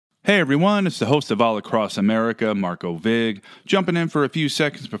Hey everyone, it's the host of All Across America, Marco Vig, jumping in for a few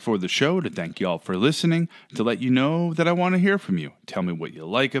seconds before the show to thank you all for listening, to let you know that I want to hear from you. Tell me what you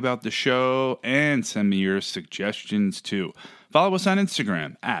like about the show, and send me your suggestions too. Follow us on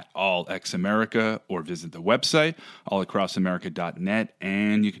Instagram at AllXAmerica, or visit the website, allacrossamerica.net,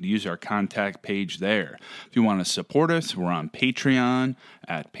 and you can use our contact page there. If you want to support us, we're on Patreon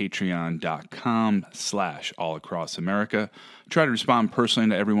at patreon.com/allacrossamerica. Try to respond personally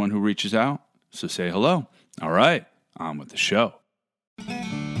to everyone who reaches out, so say hello. All right, on with the show.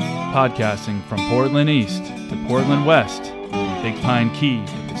 Podcasting from Portland East to Portland West, from Big Pine Key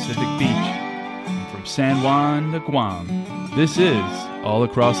to Pacific Beach, and from San Juan to Guam, this is All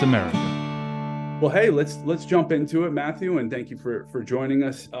Across America. Well, hey, let's jump into it, Matthew, and thank you for joining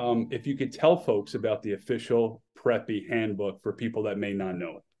us. If you could tell folks about the official Preppy Handbook for people that may not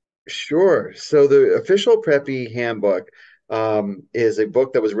know it. Sure. So the official Preppy Handbook is a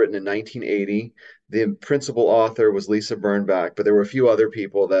book that was written in 1980. The principal author was Lisa Birnbach, but there were a few other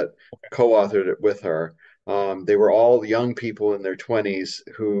people that co-authored it with her. They were all young people in their 20s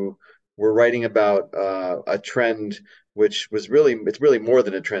who were writing about a trend, which was it's really more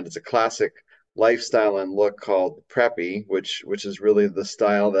than a trend. It's a classic lifestyle and look called preppy, which is really the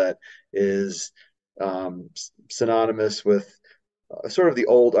style that is synonymous with sort of the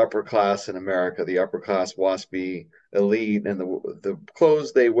old upper class in America, the upper class waspy elite, and the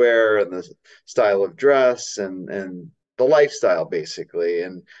clothes they wear and the style of dress and the lifestyle basically.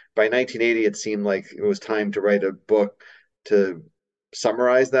 And by 1980, it seemed like it was time to write a book to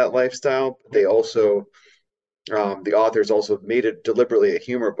summarize that lifestyle. They also, the authors also made it deliberately a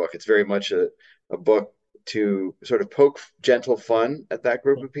humor book. It's very much a book to sort of poke gentle fun at that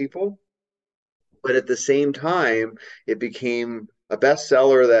group of people. But at the same time, it became a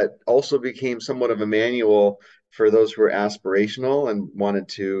bestseller that also became somewhat of a manual for those who were aspirational and wanted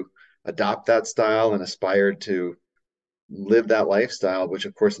to adopt that style and aspired to live that lifestyle, which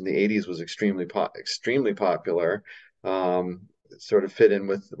of course in the 80s was extremely popular. Sort of fit in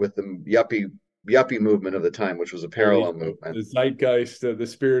with the yuppie movement of the time, which was a parallel movement. The zeitgeist, the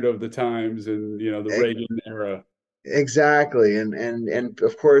spirit of the times, and the Reagan era. Exactly, and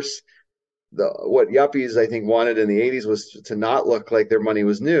of course, what yuppies I think wanted in the 80s was to not look like their money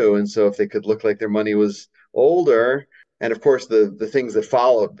was new, and so if they could look like their money was older, and of course the things that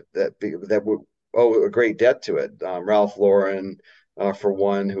followed that would owe a great debt to it. Ralph Lauren, for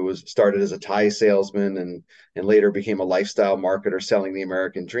one, who was started as a tie salesman and later became a lifestyle marketer selling the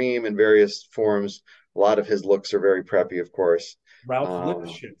American dream in various forms. A lot of his looks are very preppy, of course. Ralph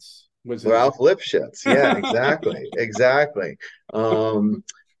Lipschitz was Ralph Lipschitz, yeah, exactly.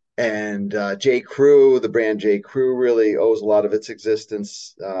 And J. Crew, the brand J. Crew, really owes a lot of its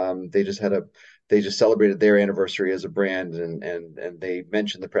existence. They just celebrated their anniversary as a brand, and they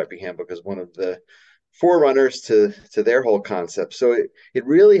mentioned the Preppy Handbook as one of the forerunners to their whole concept. So it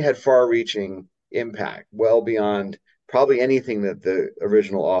really had far-reaching impact, well beyond probably anything that the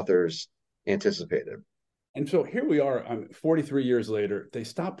original authors anticipated. And so here we are, 43 years later. They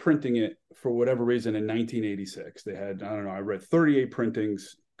stopped printing it for whatever reason in 1986. They had, I don't know, I read 38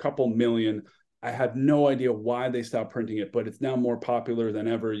 printings, couple million. I have no idea why they stopped printing it, but it's now more popular than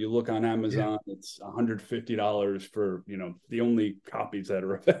ever. You look on Amazon, it's $150 for, the only copies that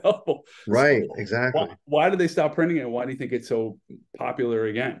are available. Right, So exactly. why did they stop printing it? Why do you think it's so popular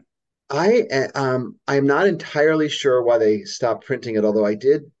again? I'm not entirely sure why they stopped printing it, although I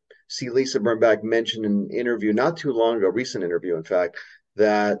did see Lisa Birnbach mention in an interview not too long ago, recent interview, in fact,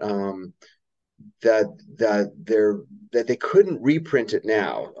 that that they couldn't reprint it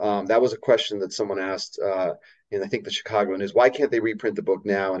now. That was a question that someone asked in I think the Chicago News. Why can't they reprint the book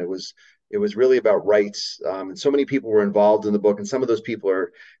now? And it was really about rights. And so many people were involved in the book, and some of those people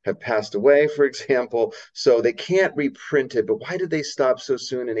have passed away, for example. So they can't reprint it. But why did they stop so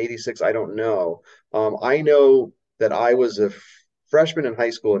soon in '86? I don't know. I know that I was a freshman in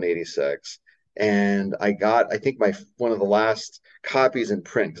high school in '86. And I got, I think, one of the last copies in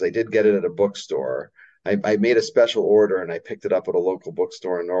print because I did get it at a bookstore. I made a special order and I picked it up at a local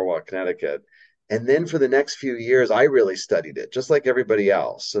bookstore in Norwalk, Connecticut. And then for the next few years, I really studied it, just like everybody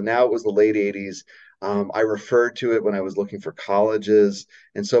else. So now it was the late '80s. I referred to it when I was looking for colleges.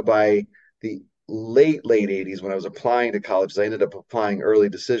 And so by the late '80s, when I was applying to colleges, I ended up applying early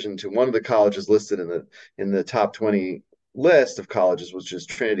decision to one of the colleges listed in the top 20 list of colleges, which is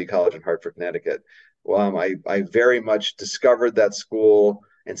Trinity College in Hartford, Connecticut. I very much discovered that school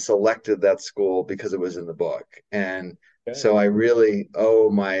and selected that school because it was in the book. And so I really owe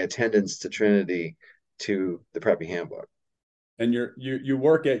my attendance to Trinity to the Preppy Handbook. And you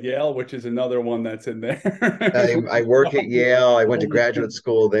work at Yale, which is another one that's in there. I work at Yale. I went to graduate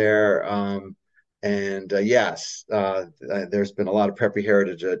school there. And yes, there's been a lot of preppy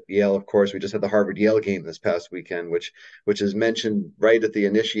heritage at Yale. Of course, we just had the Harvard Yale game this past weekend, which is mentioned right at the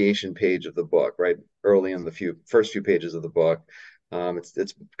initiation page of the book, right early in the first few pages of the book.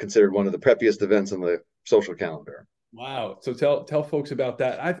 It's considered one of the preppiest events on the social calendar. Wow. So tell folks about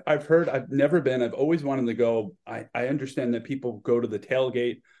that. I've heard, I've never been, I've always wanted to go. I understand that people go to the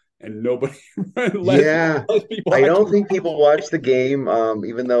tailgate and nobody Yeah, less people I don't actually. think people watch the game,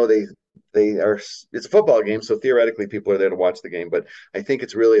 even though they are. It's a football game, so theoretically people are there to watch the game. But I think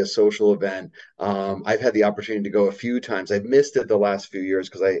it's really a social event. I've had the opportunity to go a few times. I've missed it the last few years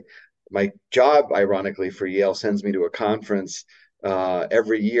because I my job, ironically, for Yale sends me to a conference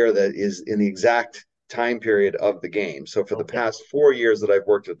every year that is in the exact time period of the game. So for the Okay. past 4 years that I've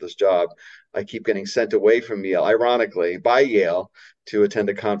worked at this job, I keep getting sent away from Yale, ironically, by Yale to attend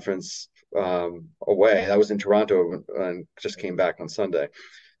a conference away. I was in Toronto and just came back on Sunday.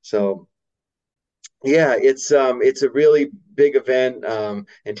 So yeah, it's a really big event, and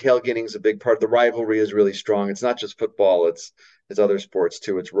tailgating is a big part. The rivalry is really strong. It's not just football; it's other sports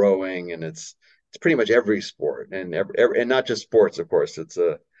too. It's rowing, and it's pretty much every sport, and and not just sports, of course. It's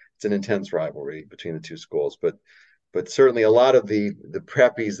an intense rivalry between the two schools, but certainly a lot of the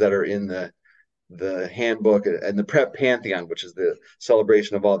preppies that are in the handbook and the prep pantheon, which is the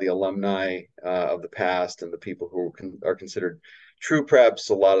celebration of all the alumni of the past and the people who are considered true preps.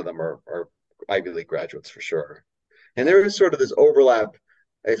 A lot of them are Ivy League graduates for sure. And there is sort of this overlap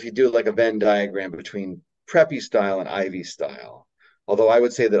if you do like a Venn diagram between preppy style and Ivy style. Although I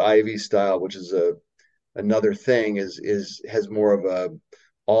would say that Ivy style, which is another thing, is has more of a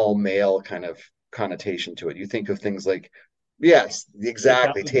all male kind of connotation to it. You think of things like, yes,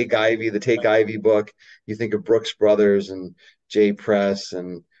 exactly. Take Ivy, the Take Ivy book. You think of Brooks Brothers and J Press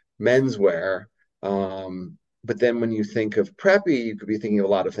and menswear. But then when you think of preppy, you could be thinking of a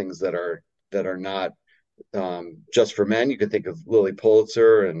lot of things that are not just for men. You could think of Lily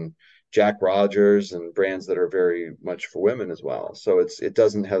Pulitzer and Jack Rogers and brands that are very much for women as well. So it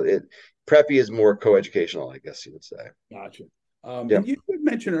doesn't have it. Preppy is more coeducational, I guess you would say. Gotcha. Yeah. And you did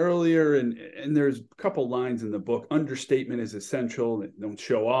mention earlier, and there's a couple lines in the book. Understatement is essential. Don't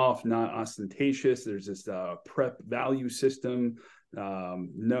show off, not ostentatious. There's this prep value system,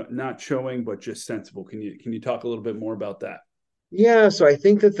 not showing, but just sensible. Can you talk a little bit more about that? Yeah, so I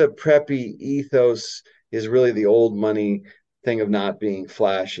think that the preppy ethos is really the old money thing of not being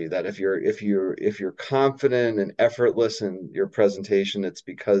flashy. That if you're confident and effortless in your presentation, it's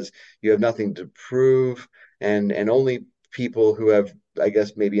because you have nothing to prove, and only people who have, I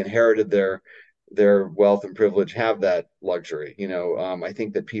guess, maybe inherited their wealth and privilege have that luxury. I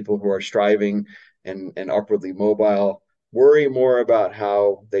think that people who are striving and upwardly mobile worry more about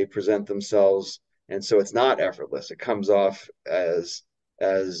how they present themselves, and so it's not effortless. It comes off as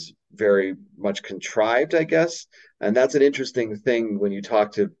very much contrived, I guess. And that's an interesting thing when you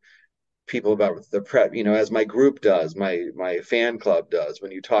talk to people about the prep, as my group does, my fan club does.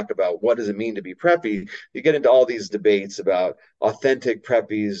 When you talk about what does it mean to be preppy, you get into all these debates about authentic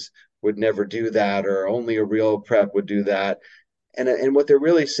preppies would never do that, or only a real prep would do that. And what they're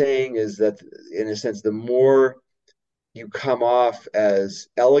really saying is that, in a sense, the more you come off as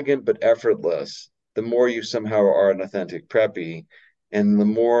elegant but effortless, the more you somehow are an authentic preppy, and the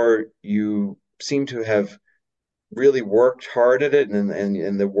more you seem to have really worked hard at it,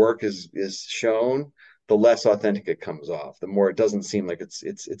 and the work is shown, the less authentic it comes off. The more it doesn't seem like it's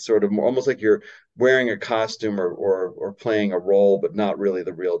sort of more, almost like you're wearing a costume or playing a role, but not really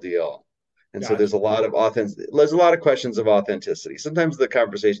the real deal. And so Gotcha. there's a lot of questions of authenticity. Sometimes the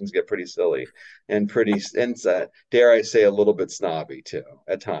conversations get pretty silly and dare I say, a little bit snobby too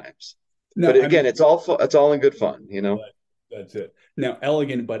at times. No, But I mean, again, it's all in good fun. that's it. Now,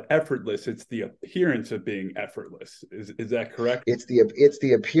 elegant but effortless. It's the appearance of being effortless. Is that correct? It's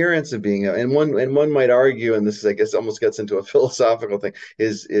the appearance of being, and one might argue, and this is, I guess, almost gets into a philosophical thing,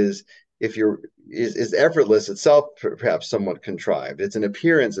 is if you're is effortless itself perhaps somewhat contrived. It's an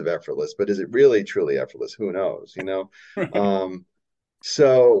appearance of effortless, but is it really truly effortless? Who knows? Right. Um,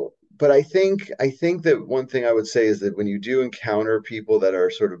 so, but I think that one thing I would say is that when you do encounter people that are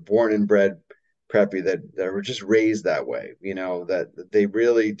sort of born and bred preppy, that were just raised that way, that they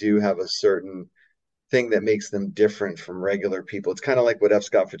really do have a certain thing that makes them different from regular people. It's kind of like what F.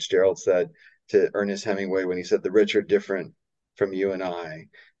 Scott Fitzgerald said to Ernest Hemingway when he said, "The rich are different from you and I."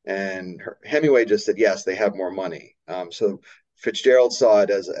 And Hemingway just said, "Yes, they have more money." So Fitzgerald saw it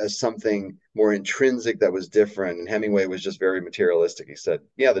as something more intrinsic that was different, and Hemingway was just very materialistic. He said,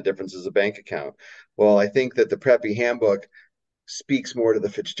 "Yeah, the difference is a bank account." Well, I think that the Preppy Handbook speaks more to the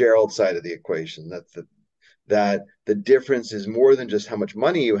Fitzgerald side of the equation. That the difference is more than just how much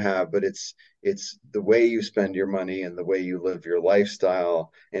money you have, but it's the way you spend your money and the way you live your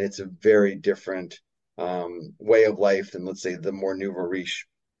lifestyle, and it's a very different way of life than, let's say, the more nouveau riche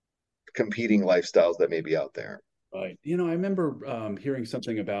competing lifestyles that may be out there. Right. I remember hearing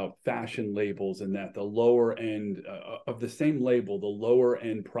something about fashion labels and that the lower end of the same label, the lower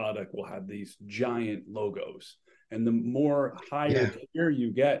end product will have these giant logos. And the more higher Yeah. tier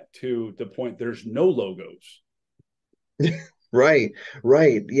you get to the point, there's no logos. Right,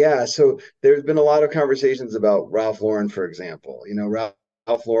 right. Yeah. So there's been a lot of conversations about Ralph Lauren, for example.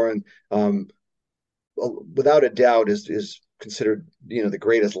 Ralph Lauren, without a doubt, is considered the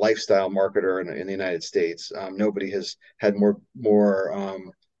greatest lifestyle marketer in the United States. Nobody has had more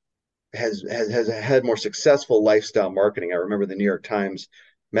has had more successful lifestyle marketing. I remember the New York Times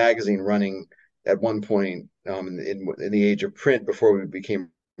magazine running at one point, in the age of print before we became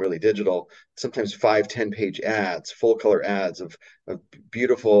really digital, sometimes 5-10 page ads, full color ads of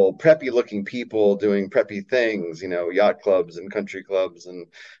beautiful preppy looking people doing preppy things, yacht clubs and country clubs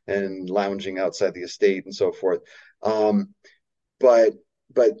and lounging outside the estate and so forth. um, but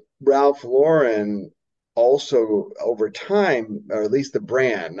but Ralph Lauren also, over time, or at least the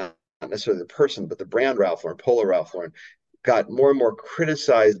brand, not necessarily the person, but the brand Ralph Lauren, Polo Ralph Lauren, got more and more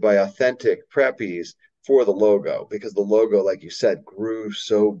criticized by authentic preppies for the logo, because the logo, like you said, grew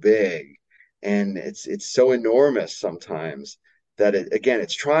so big and it's so enormous sometimes that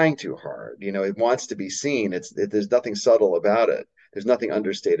it's trying too hard. It wants to be seen. There's nothing subtle about it. There's nothing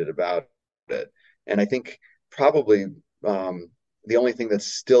understated about it. And I think probably the only thing that's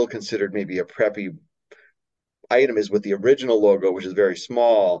still considered maybe a preppy item is with the original logo, which is very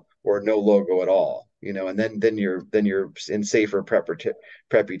small, or no logo at all. And then you're in safer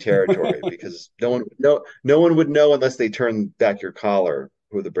preppy territory, because no one would know unless they turn back your collar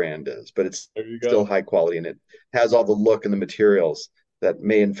who the brand is. But it's There you still go. high quality, and it has all the look and the materials that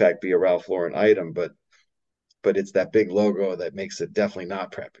may in fact be a Ralph Lauren item, but it's that big logo that makes it definitely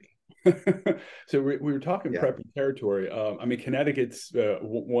not preppy. So we were talking Yeah, preppy territory. I mean, Connecticut's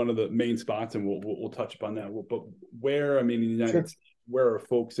one of the main spots, and we'll touch upon that. But where, I mean, in the United sure. States, where are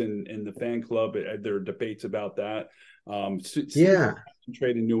folks in the fan club? There are debates about that. Seems to Yeah.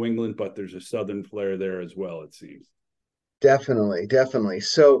 concentrate in New England, but there's a southern flair there as well, it seems. Definitely, definitely.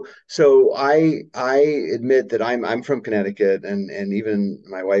 So I admit that I'm from Connecticut, and even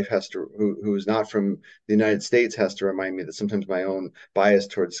my wife has to, who's not from the United States, has to remind me that sometimes my own bias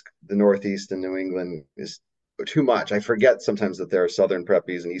towards the Northeast and New England is too much. I forget sometimes that there are Southern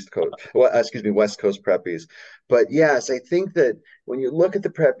preppies and East Coast, well, excuse me, West Coast preppies. But yes, I think that when you look at the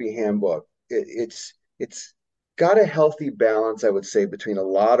Preppy Handbook, it's got a healthy balance, I would say, between a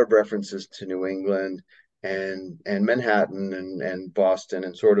lot of references to New England and Manhattan and Boston,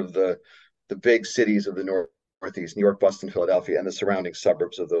 and sort of the big cities of the Northeast, New York, Boston, Philadelphia, and the surrounding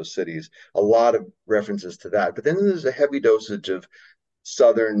suburbs of those cities. A lot of references to that. But then there's a heavy dosage of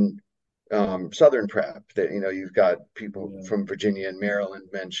southern southern prep. That you've got people Yeah. from Virginia and Maryland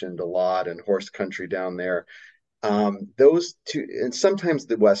mentioned a lot, and horse country down there. Those two, and sometimes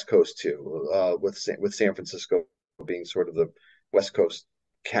the West Coast too, with San Francisco being sort of the West Coast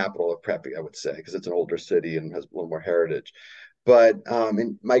capital of preppy, I would say, because it's an older city and has a little more heritage. But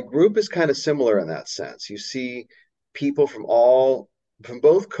and my group is kind of similar in that sense. You see people from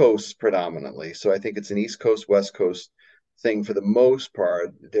both coasts predominantly. So I think it's an East Coast, West Coast thing for the most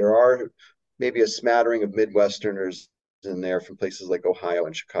part. There are maybe a smattering of Midwesterners in there from places like Ohio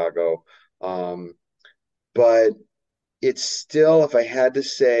and Chicago. Um, but it's still, if I had to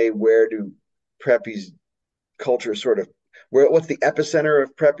say, where do preppies culture sort of, what's the epicenter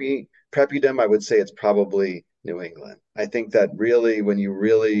of preppydom, I would say it's probably New England. I think that really, when you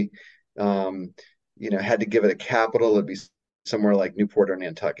really um, had to give it a capital, it'd be somewhere like Newport or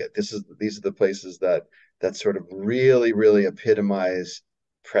Nantucket. These are the places that sort of really, really epitomize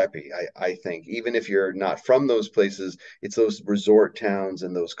preppy. I think, even if you're not from those places, it's those resort towns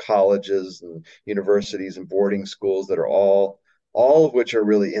and those colleges and universities and boarding schools that are all of which are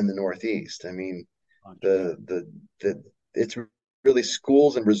really in the Northeast. I mean, Yeah. the it's really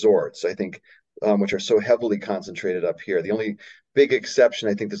schools and resorts, I think, which are so heavily concentrated up here. The only big exception,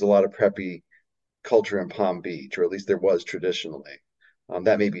 I think, there's a lot of preppy culture in Palm Beach, or at least there was traditionally.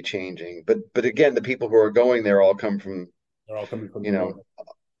 That may be changing, but again, the people who are going there all come They're all coming from you the north.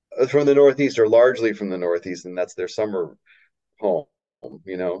 know from the Northeast, or largely from the Northeast, and that's their summer home.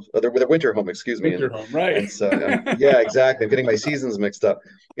 Their winter home, excuse me, Winter and home, right? and so yeah, exactly. I'm getting my seasons mixed up,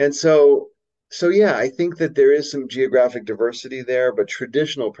 and so yeah, I think that there is some geographic diversity there, but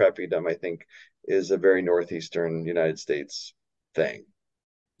traditional preppydom, I think, is a very northeastern United States thing.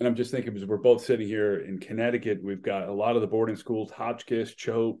 And I'm just thinking, because we're both sitting here in Connecticut, we've got a lot of the boarding schools, Hotchkiss,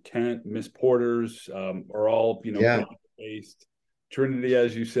 Choate, Kent, Miss Porter's, are all, Yeah. based. Trinity,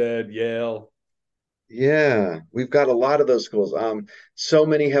 as you said, Yale. Yeah, we've got a lot of those schools. So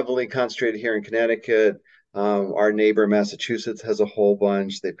many heavily concentrated here in Connecticut. Our neighbor Massachusetts has a whole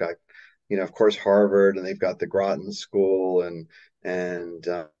bunch. They've got, of course, Harvard, and they've got the Groton School and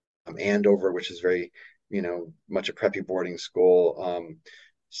Andover, which is very, much a preppy boarding school.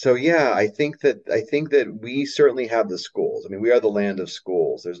 So yeah, I think that we certainly have the schools. I mean, we are the land of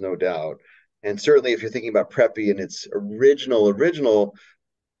schools. There's no doubt. And certainly, if you're thinking about preppy in its original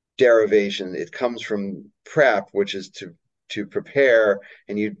derivation. It comes from prep, which is to prepare,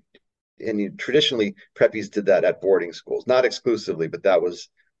 and you traditionally preppies did that at boarding schools, not exclusively, but that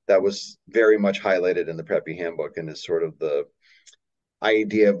was very much highlighted in the Preppy Handbook and is sort of the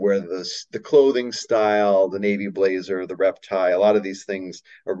idea of where the clothing style, the navy blazer, the rep tie, a lot of these things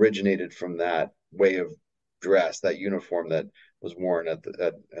originated from that way of dress, that uniform that was worn at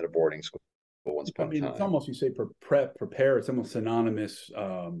a boarding school once I upon a mean, it's time. almost, you say prepare, it's almost synonymous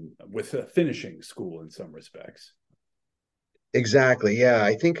with a finishing school in some respects. Exactly. Yeah.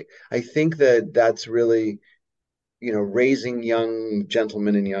 I think that that's really, raising young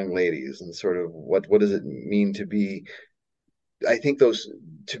gentlemen and young ladies and sort of what does it mean to be, I think those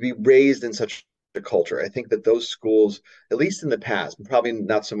to be raised in such a culture. I think that those schools, at least in the past, probably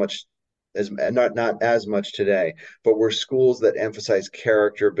not so much not as much today, but were schools that emphasize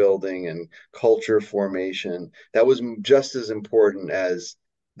character building and culture formation. That was just as important as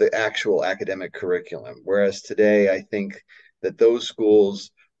the actual academic curriculum. Whereas today, I think that those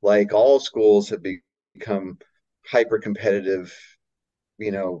schools, like all schools, have become hyper competitive,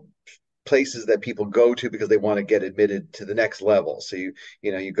 you know, places that people go to because they want to get admitted to the next level. So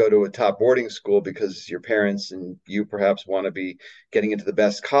you go to a top boarding school because your parents and you perhaps want to be getting into the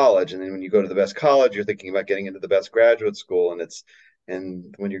best college, and then when you go to the best college, you're thinking about getting into the best graduate school,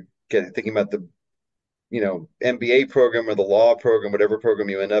 and when you're thinking about the MBA program or the law program, whatever program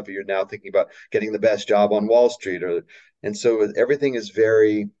you end up, you're now thinking about getting the best job on Wall Street, and so everything is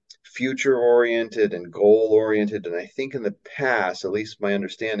very future oriented and goal oriented. And I think in the past, at least my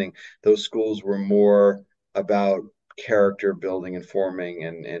understanding, those schools were more about character building and forming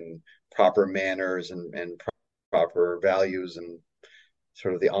and proper manners and proper values and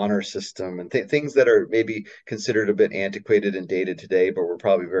sort of the honor system and things that are maybe considered a bit antiquated and dated today, but were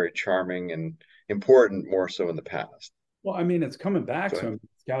probably very charming and important more so in the past. Well, I mean, it's coming back, So so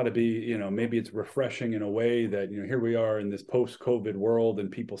it's got to be, maybe it's refreshing in a way that, here we are in this post-COVID world, and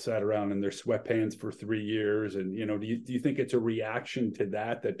people sat around in their sweatpants for 3 years, and do you think it's a reaction to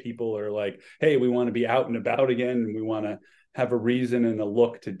that people are like, hey, we want to be out and about again, and we want to have a reason and a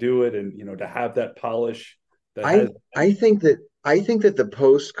look to do it, and to have that polish that I has. I think that the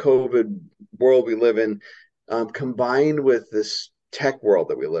post-COVID world we live in, combined with this tech world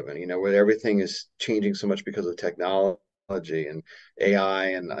that we live in, where everything is changing so much because of technology and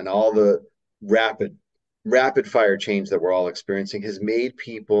AI and all the rapid fire change that we're all experiencing, has made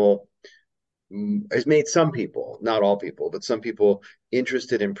some people, not all people, but some people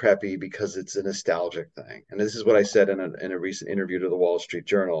interested in preppy because it's a nostalgic thing. And this is what I said in a recent interview to the Wall Street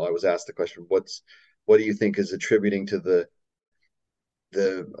Journal. I was asked the question, what do you think is attributing to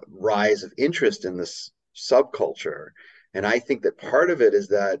the rise of interest in this subculture? And I think that part of it is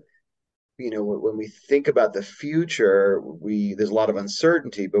that, when we think about the future, there's a lot of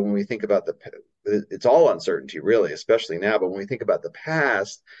uncertainty, but when we think about it's all uncertainty really, especially now. But when we think about the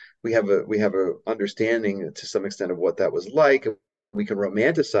past, we have a understanding to some extent of what that was like. We can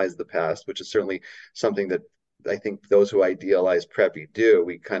romanticize the past, which is certainly something that I think those who idealize preppy do.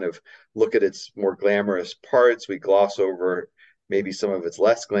 We kind of look at its more glamorous parts. We gloss over maybe some of its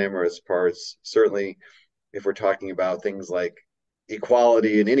less glamorous parts. Certainly, if we're talking about things like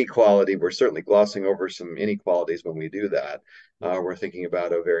equality and inequality, we're certainly glossing over some inequalities when we do that. We're thinking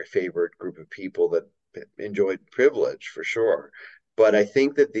about a very favored group of people that enjoyed privilege for sure. But I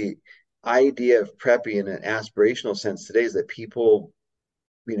think that the idea of preppy in an aspirational sense today is that people,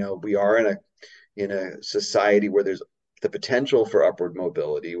 we are in a society where there's the potential for upward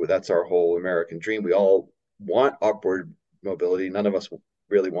mobility. That's our whole American dream. We all want upward mobility. None of us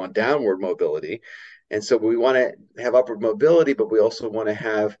really want downward mobility. And so we want to have upward mobility, but we also want to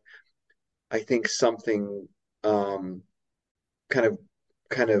have, I think, something kind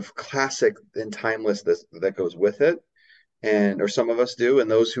of classic and timeless that goes with it. Or some of us do. And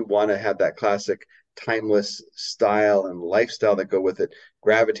those who want to have that classic timeless style and lifestyle that go with it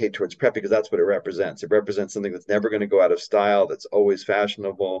gravitate towards prep because that's what it represents. It represents something that's never going to go out of style, that's always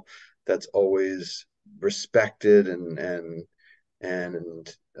fashionable, that's always respected and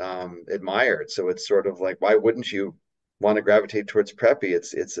and admired. So it's sort of like, why wouldn't you want to gravitate towards preppy?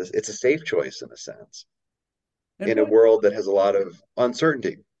 It's a safe choice in a sense And in a what world that has a lot of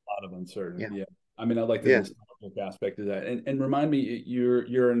uncertainty. a lot of uncertainty. Yeah, Yeah. I mean, I like the yeah, nostalgic aspect of that. And remind me,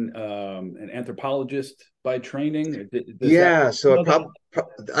 you're an anthropologist by training. Does that yeah. So well, that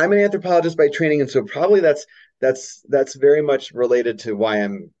I'm an anthropologist by training, and so probably that's very much related to why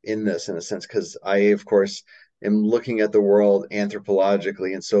I'm in this in a sense, because I, of course, am looking at the world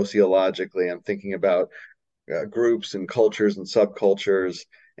anthropologically and sociologically. I'm thinking about groups and cultures and subcultures,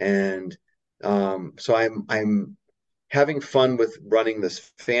 and so I'm having fun with running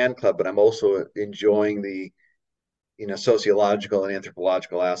this fan club, but I'm also enjoying the sociological and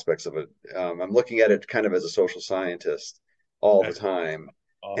anthropological aspects of it. I'm looking at it kind of as a social scientist all the that's time,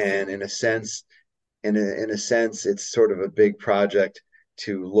 awesome. and in a sense, it's sort of a big project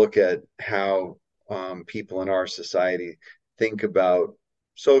to look at how people in our society think about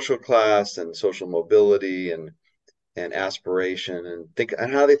social class and social mobility and aspiration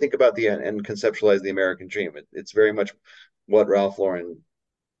and how they think about and conceptualize the American dream. It's very much what Ralph Lauren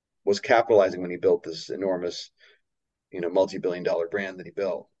was capitalizing when he built this enormous, multi-billion-dollar brand that he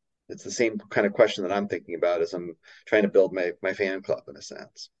built. It's the same kind of question that I'm thinking about as I'm trying to build my fan club in a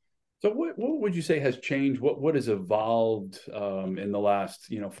sense. So what would you say has changed? What has evolved in the last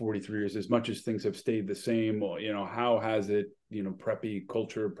 43 years? As much as things have stayed the same, how has it preppy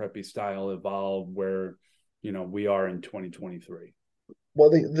culture, preppy style evolved where we are in 2023? Well,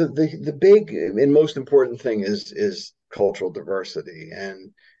 the big and most important thing is cultural diversity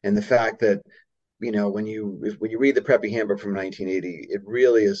and the fact that when you read the Preppy Handbook from 1980, it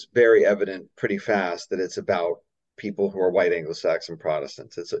really is very evident pretty fast that it's about people who are white Anglo-Saxon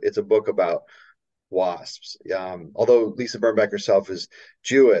Protestants. It's a book about WASPs. Although Lisa Birnbach herself is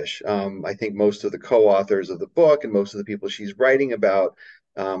Jewish, I think most of the co-authors of the book and most of the people she's writing about,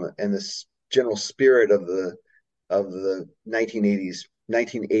 and this general spirit of the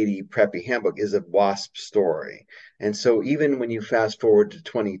 1980 Preppy Handbook is a WASP story. And so even when you fast forward to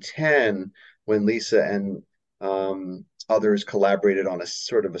 2010, when Lisa and others collaborated on a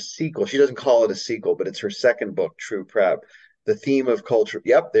sort of a sequel, she doesn't call it a sequel, but it's her second book, True Prep. The theme of culture,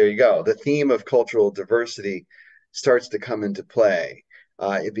 yep, there you go. The theme of cultural diversity starts to come into play.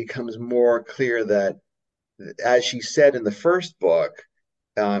 It becomes more clear that, as she said in the first book,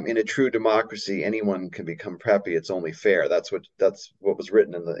 in a true democracy, anyone can become preppy. It's only fair. That's what was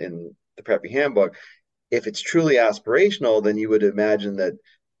written in the Preppy Handbook. If it's truly aspirational, then you would imagine that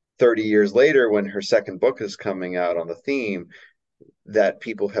 30 years later, when her second book is coming out on the theme, that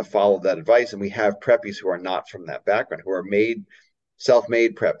people have followed that advice, and we have preppies who are not from that background, who are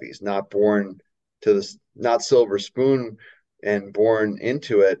self-made preppies, not born to this, not silver spoon and born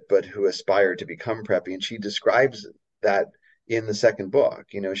into it, but who aspire to become preppy. And she describes that in the second book.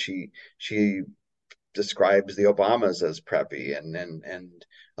 She describes the Obamas as preppy and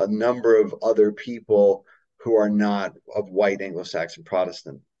a number of other people who are not of white Anglo-Saxon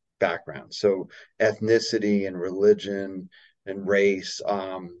Protestant background. So ethnicity and religion and race,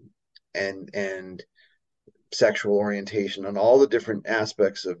 and sexual orientation and all the different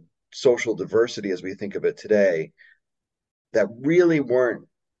aspects of social diversity as we think of it today that really weren't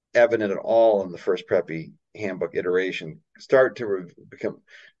evident at all in the first Preppy Handbook iteration start to become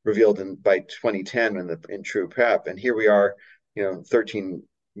revealed by 2010 in True Prep. And here we are, 13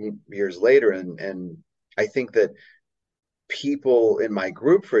 years later, and I think that people in my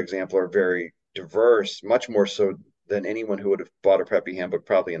group, for example, are very diverse, much more so than anyone who would have bought a Preppy Handbook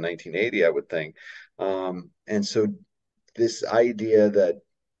probably in 1980, I would think. And so this idea that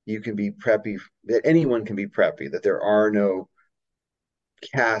you can be preppy, that anyone can be preppy, that there are no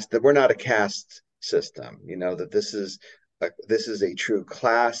caste, that we're not a caste system, that this is a true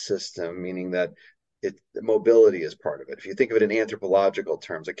class system, meaning that mobility is part of it. If you think of it in anthropological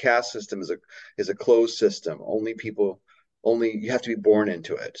terms, a caste system is a closed system. Only you have to be born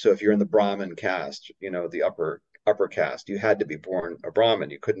into it. So if you're in the Brahmin caste, the upper caste, you had to be born a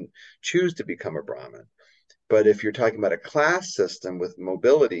Brahmin. You couldn't choose to become a Brahmin. But if you're talking about a class system with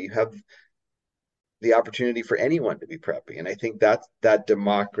mobility, you have the opportunity for anyone to be preppy. And I think that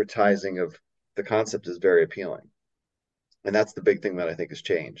democratizing of the concept is very appealing. And that's the big thing that I think has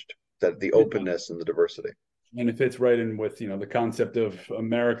changed, that the openness and the diversity. And it fits right in with the concept of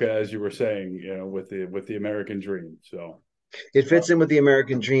America, as you were saying, with the American dream. So It fits in with the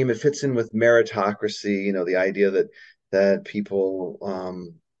American dream. It fits in with meritocracy, the idea that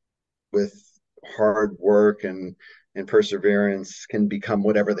people, with hard work and perseverance, can become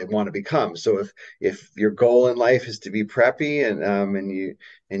whatever they want to become. So if your goal in life is to be preppy,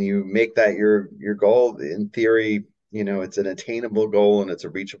 and you make that your goal, in theory, it's an attainable goal and it's a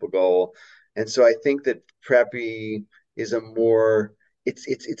reachable goal. And so I think that preppy is a more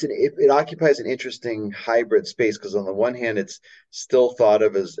it occupies an interesting hybrid space, because on the one hand it's still thought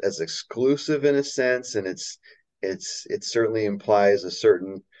of as exclusive in a sense, and it certainly implies a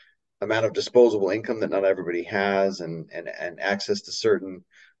certain amount of disposable income that not everybody has, and access to certain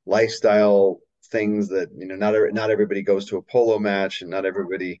lifestyle things that not everybody goes to a polo match, and not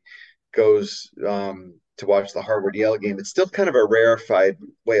everybody goes to watch the Harvard Yale game. It's still kind of a rarefied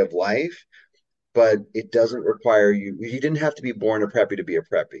way of life, but it doesn't require you didn't have to be born a preppy to be a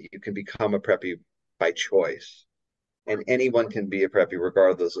preppy. You can become a preppy by choice, and anyone can be a preppy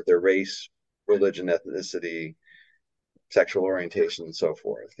regardless of their race, religion, ethnicity, sexual orientation, and so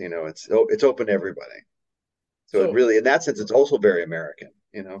forth. It's open to everybody. So it So, really, in that sense, it's also very American.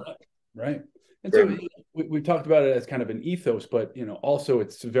 right. And so Very, we talked about it as kind of an ethos, but also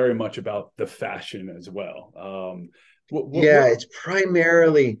it's very much about the fashion as well. yeah, it's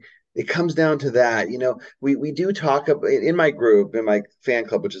primarily, it comes down to that. We do talk about in my group, in my fan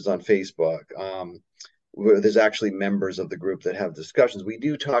club, which is on Facebook. Where there's actually members of the group that have discussions. We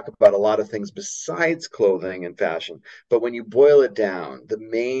do talk about a lot of things besides clothing and fashion, but when you boil it down, the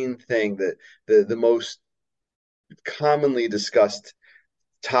main thing that the most commonly discussed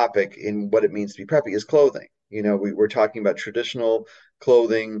topic in what it means to be preppy is clothing. We're talking about traditional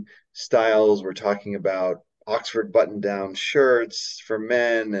clothing styles. We're talking about Oxford button-down shirts for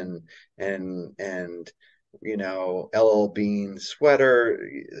men, and LL Bean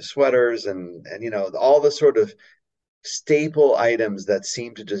sweaters, and all the sort of staple items that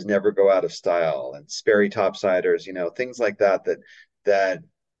seem to just never go out of style, and Sperry topsiders, things like that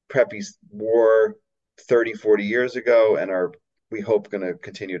preppies wore 30, 40 years ago and are, we hope, going to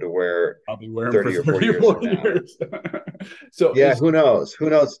continue to wear I'll be wearing for 30 or 40 30 or years from 40 now. years. So Yeah, who knows.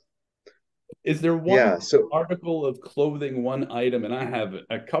 is there one Yeah, so article of clothing, one item, and I have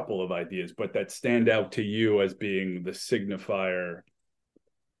a couple of ideas, but that stand out to you as being the signifier?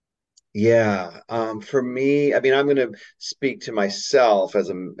 yeah, for me, I mean, I'm going to speak to myself as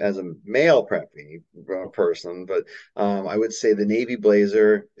a male preppy person, but I would say the navy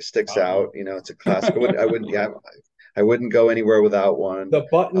blazer sticks out. Uh-oh. It's a classic. Yeah, I wouldn't go anywhere without one. The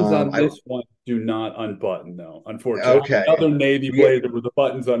buttons on I this one do not unbutton, though. Unfortunately, I have Okay. another navy Yeah, blazer with the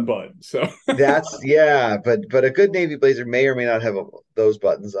buttons unbuttoned. So yeah, but a good navy blazer may or may not have those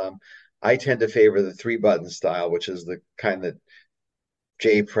buttons. I tend to favor the three button style, which is the kind that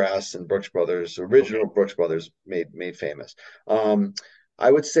J Press and Brooks Brothers, original okay, Brooks Brothers, made famous. Um,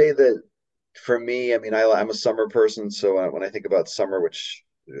 I would say that for me, I mean, I'm a summer person, so when I think about summer, which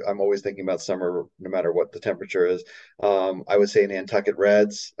I'm always thinking about summer, no matter what the temperature is, I would say Nantucket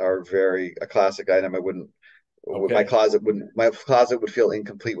Reds are very a classic item. I wouldn't okay. my closet would feel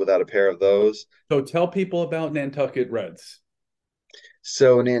incomplete without a pair of those. So tell people about Nantucket Reds.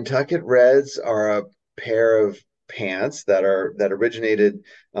 So Nantucket Reds are a pair of pants that originated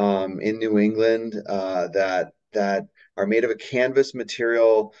in New England, that are made of a canvas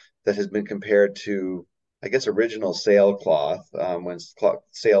material that has been compared to, I guess, original sailcloth, when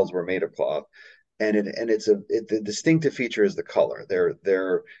sails were made of cloth. The distinctive feature is the color.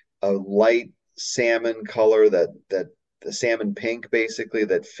 They're a light salmon color, that the salmon pink, basically,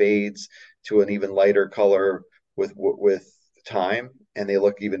 that fades to an even lighter color with time, and they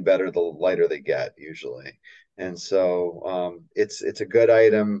look even better the lighter they get usually. And so it's a good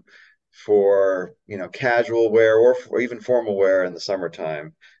item for casual wear, or even formal wear in the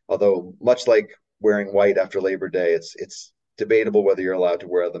summertime. Although, much like wearing white after Labor Day, it's debatable whether you're allowed to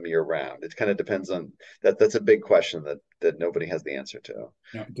wear them year round. It kind of depends on that. That's a big question that nobody has the answer to.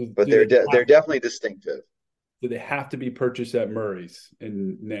 Now, But they're definitely distinctive. do they have to be purchased at Murray's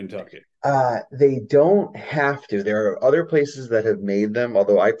in Nantucket? They don't have to. There are other places that have made them,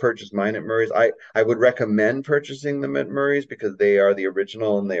 although I purchased mine at Murray's. I would recommend purchasing them at Murray's because they are the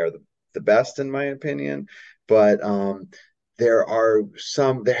original and they are the best, in my opinion. But there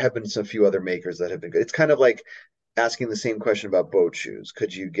have been some few other makers that have been good. It's kind of like asking the same question about boat shoes.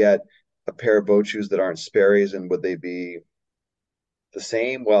 Could you get a pair of boat shoes that aren't Sperry's, and would they be the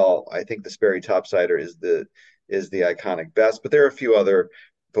same? Well, I think the Sperry Topsider is the iconic best, but there are a few other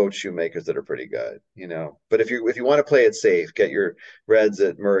boat shoe makers that are pretty good. But if you want to play it safe, get your Reds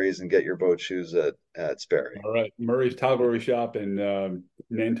at Murray's and get your boat shoes at Sperry. All right, Murray's Toggery Shop in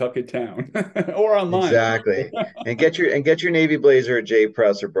Nantucket Town or online. Exactly. And get your navy blazer at J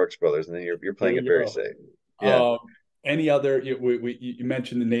Press or Brooks Brothers, and then you're There playing it you very go. safe. Yeah. Um, any other? You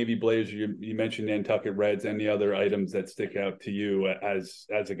mentioned the navy blazer. You mentioned Nantucket Reds. Any other items that stick out to you as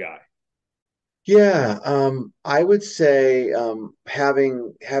a guy? Yeah, I would say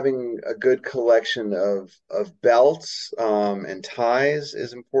having a good collection of belts and ties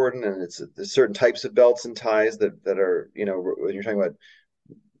is important, and there's certain types of belts and ties that are, when you're talking about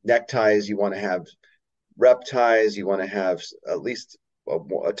neckties, you want to have rep ties, you want to have at least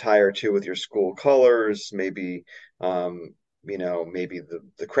a tie or two with your school colors, maybe maybe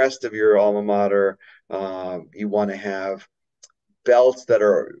the crest of your alma mater. You want to have belts that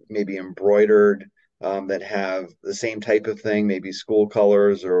are maybe embroidered, that have the same type of thing, maybe school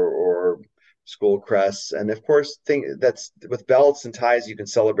colors or school crests. And of course, that's with belts and ties, you can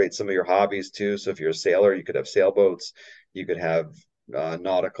celebrate some of your hobbies too. So if you're a sailor, you could have sailboats, you could have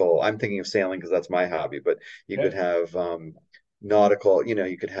nautical. I'm thinking of sailing because that's my hobby, but you could Okay. have nautical.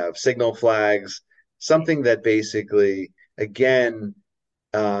 You could have signal flags, something that basically, again,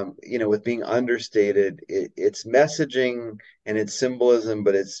 with being understated, it's messaging and it's symbolism,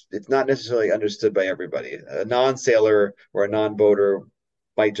 but it's not necessarily understood by everybody. A non-sailor or a non-boater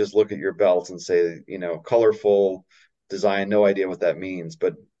might just look at your belt and say, colorful design, no idea what that means.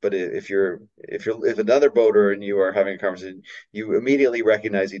 But if another boater and you are having a conversation, you immediately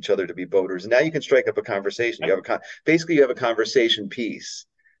recognize each other to be boaters, and now you can strike up a conversation. Basically you have a conversation piece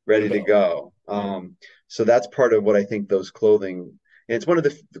With a ready to belt. go. So that's part of what I think those clothing, and it's one of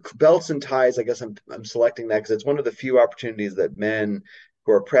the belts and ties. I guess I'm selecting that because it's one of the few opportunities that men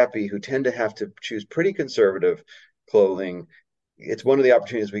who are preppy, who tend to have to choose pretty conservative clothing, it's one of the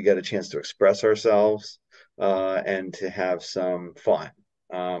opportunities we get a chance to express ourselves and to have some fun.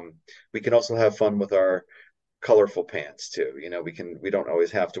 Um, we can also have fun with our colorful pants too. We don't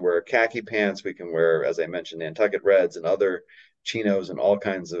always have to wear khaki pants. We can wear, as I mentioned, Nantucket reds and other chinos and all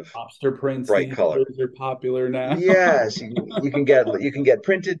kinds of Lobster prints bright these color. days are popular now. Yes, you can get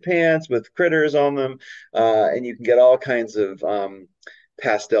printed pants with critters on them, and you can get all kinds of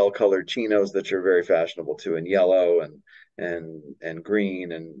pastel colored chinos that are very fashionable too, in yellow and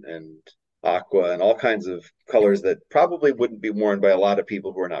green and aqua and all kinds of colors that probably wouldn't be worn by a lot of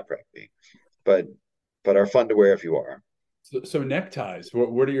people who are not preppy, but are fun to wear if you are. So neckties,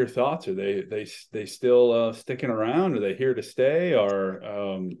 what are your thoughts? Are they still sticking around? Are they here to stay? Or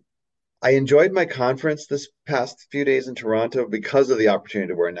I enjoyed my conference this past few days in Toronto because of the opportunity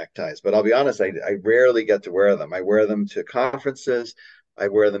to wear neckties. But I'll be honest, I rarely get to wear them. I wear them to conferences. I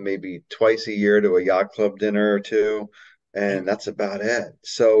wear them maybe twice a year to a yacht club dinner or two, yeah, and that's about it.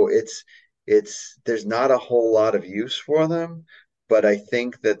 So there's not a whole lot of use for them, but I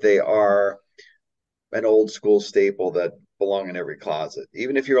think that they are an old school staple that belong in every closet.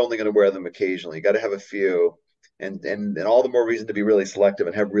 Even if you're only going to wear them occasionally, you got to have a few, and all the more reason to be really selective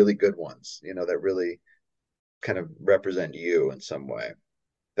and have really good ones, that really kind of represent you in some way,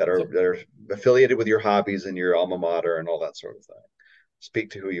 that so are that are affiliated with your hobbies and your alma mater and all that sort of thing.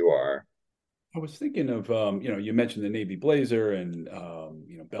 Speak to who you are. I was thinking of you mentioned the navy blazer and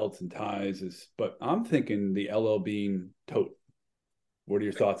belts and ties but I'm thinking the LL Bean tote. What are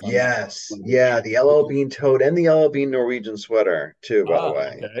your thoughts on that? Yes, One of those. yeah, the LL Bean tote and the LL Bean Norwegian sweater too, by the Ah,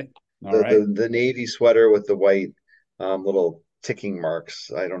 way. okay. All the right. the the navy sweater with the white little ticking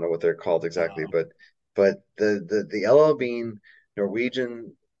marks. I don't know what they're called exactly, Uh, but the LL Bean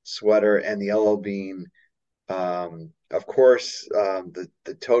Norwegian sweater and the LL Bean, of course, the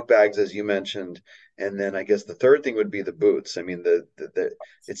tote bags as you mentioned, and then I guess the third thing would be the boots. I mean, the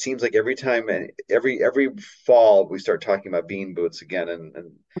it seems like every time and every fall we start talking about bean boots again,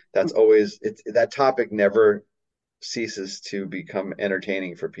 and that's always that topic never ceases to become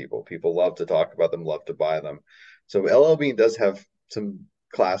entertaining for people. People love to talk about them, love to buy them. So LL Bean does have some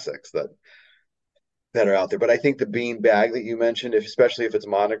classics that are out there. But I think the bean bag that you mentioned, especially if it's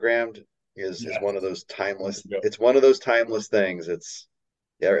monogrammed, is yes. one of those There timeless. you go. It's one of those timeless things.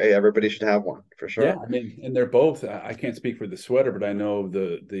 Everybody should have one for Yeah, sure. I mean, and they're both. I can't speak for the sweater, but I know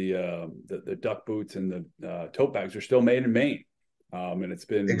the duck boots and the tote bags are still made in Maine, and it's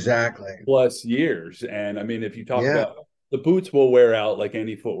been Exactly. plus years. And I mean, if you talk Yeah. about the boots will wear out like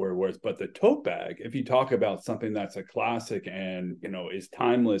any footwear wears, but the tote bag, if you talk about something that's a classic and is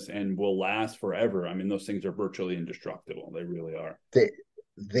timeless and will last forever, I mean, those things are virtually indestructible. They really are. They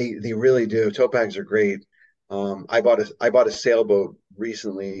they really do. Tote bags are great. I bought a sailboat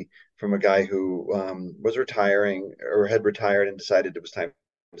recently from a guy who was retiring or had retired and decided it was time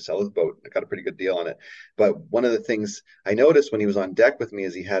to sell his boat. I got a pretty good deal on it. But one of the things I noticed when he was on deck with me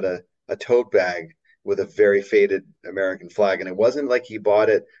is he had a tote bag with a very faded American flag. And it wasn't like he bought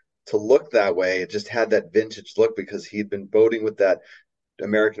it to look that way. It just had that vintage look because he'd been boating with that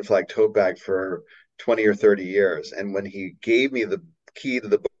American flag tote bag for 20 or 30 years. And when he gave me the key to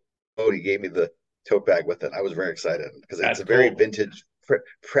the boat, he gave me the tote bag with it. I was very excited because it's That's a very cool. vintage.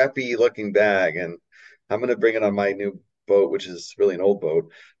 preppy looking bag, and I'm going to bring it on my new boat, which is really an old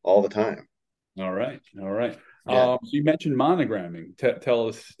boat, all the time. All right. All right. Yeah. So you mentioned monogramming. Tell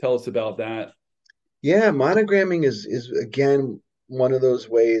us about that. Yeah, monogramming is again one of those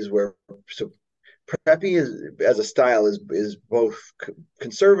ways where so preppy is as a style is both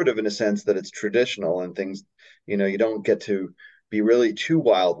conservative in a sense that it's traditional and things, you don't get to be really too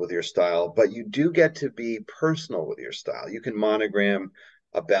wild with your style, but you do get to be personal with your style. You can monogram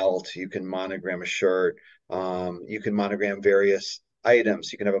a belt, you can monogram a shirt, you can monogram various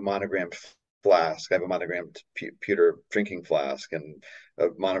items. You can have a monogrammed flask. I have a monogrammed pewter drinking flask and a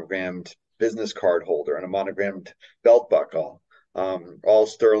monogrammed business card holder and a monogrammed belt buckle, all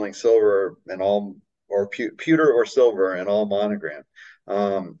sterling silver and all or pewter or silver and all monogram.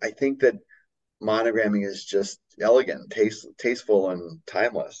 I think that monogramming is just elegant, tasteful, and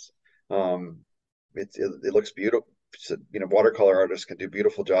timeless. Um, it looks beautiful. So, watercolor artists can do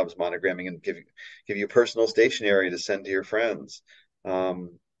beautiful jobs monogramming and give you personal stationery to send to your friends.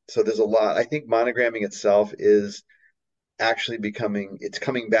 So there's a lot. I think monogramming itself is actually it's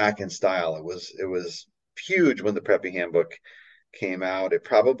coming back in style. It was huge when the Preppy Handbook came out. It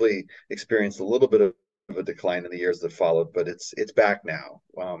probably experienced a little bit of a decline in the years that followed, but it's back now,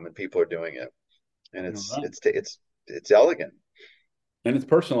 and people are doing it, and All it's right. it's it's elegant. And it's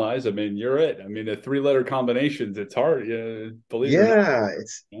personalized. I mean, you're it. I mean, the three-letter combinations, it's hard, believe it or not.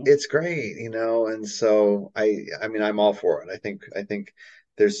 Yeah, it's great, and so I mean I'm all for it. I think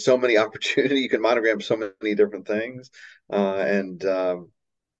there's so many opportunity. You can monogram so many different things, and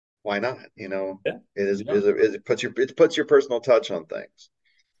why not? Yeah. Yeah. It puts your personal touch on things.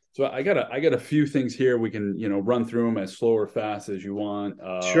 So I got a few things here. We can, run through them as slow or fast as you want.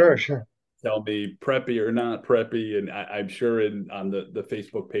 Sure, sure. Tell me preppy or not preppy, and I'm sure on the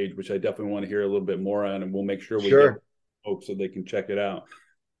Facebook page, which I definitely want to hear a little bit more on, and we'll make sure we get Sure. folks so they can check it out.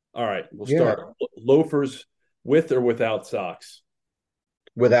 All right, we'll Yeah. start. Loafers with or without socks.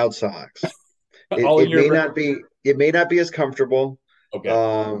 Without socks. It All it year may round. not be it may not be as comfortable, Okay.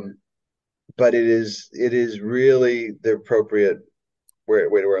 um, but it is really the appropriate way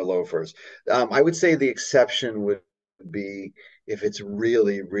to wear loafers. I would say the exception would be if it's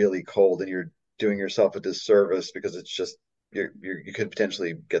really, really cold and you're doing yourself a disservice because it's just you could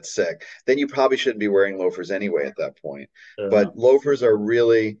potentially get sick. Then you probably shouldn't be wearing loafers anyway at that point. Fair enough. But loafers are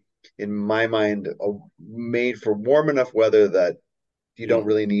really, in my mind, made for warm enough weather that you You don't know,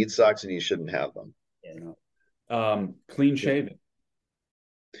 really need socks and you shouldn't have them. fair enough. Clean Yeah. shaven.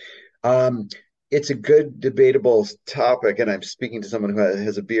 Um, it's a good debatable topic, and I'm speaking to someone who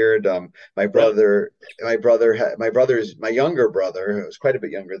has a beard. My Right. brother, my younger brother, who's quite a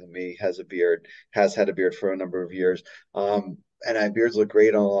bit younger than me, has a beard, has had a beard for a number of years. And beards look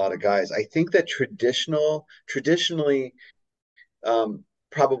great on a lot of guys. I think that traditionally,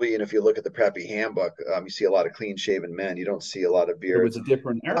 probably, and if you look at the Preppy Handbook, you see a lot of clean shaven men. You don't see a lot of It was beards. a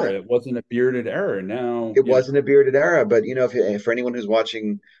different Uh, era. It wasn't a bearded era. Now, it wasn't a bearded era, but for anyone who's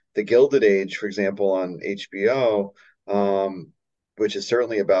watching The Gilded Age, for example, on HBO, which is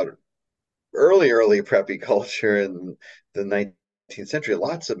certainly about early preppy culture in the 19th century,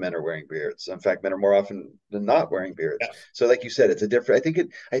 lots of men are wearing beards. In fact, men are more often than not wearing beards. yes, So, like you said, it's a different.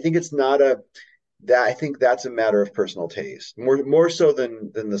 I think it's not a that. I think that's a matter of personal taste, more so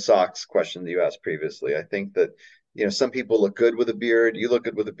than the socks question that you asked previously. I think that some people look good with a beard. You look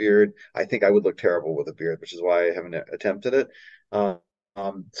good with a beard. I think I would look terrible with a beard, which is why I haven't attempted it.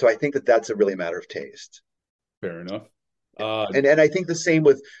 So I think that that's a really matter of taste. fair enough. And I think the same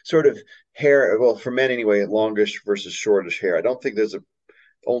with sort of hair. Well, for men anyway, longish versus shortish hair. I don't think there's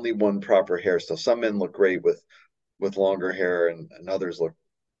only one proper hairstyle. Some men look great with longer hair, and others look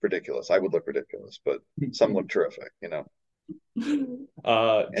ridiculous. I would look ridiculous, but some look terrific. And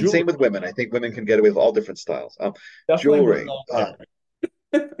Jewelry. same with women. I think women can get away with all different styles. Definitely with Jewelry. long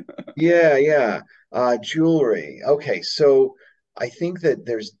hair. Yeah, yeah. Jewelry. Okay, so I think that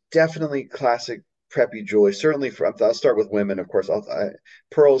there's definitely classic preppy jewelry. Certainly I'll start with women, of course.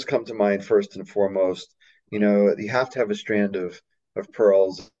 Pearls come to mind first and foremost. You have to have a strand of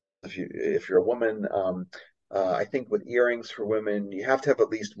pearls if you're a woman. I think with earrings for women, you have to have at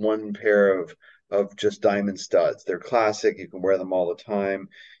least one pair of just diamond studs. They're classic. You can wear them all the time.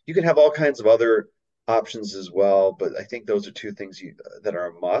 You can have all kinds of other options as well, but I think those are two things that are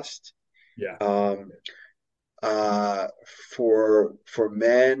a must. Yeah. Um, uh, for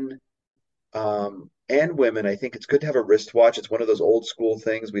men and women, I think it's good to have a wristwatch. It's one of those old school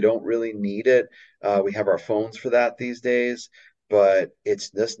things. We don't really need it. We have our phones for that these days, but it's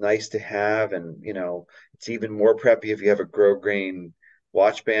just nice to have. And it's even more preppy if you have a grosgrain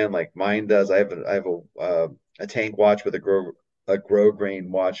watch band like mine does. I have a tank watch with a a grosgrain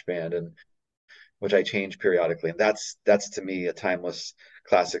watch band, and which I change periodically. And that's to me a timeless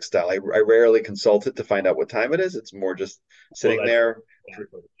classic style. I rarely consult it to find out what time it is. It's more just Well, sitting that's there,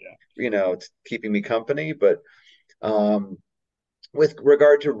 exactly, yeah. it's keeping me company. But um, with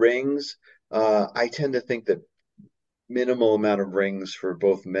regard to rings, I tend to think that minimal amount of rings for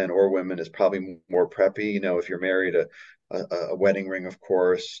both men or women is probably more preppy. If you're married, a wedding ring, of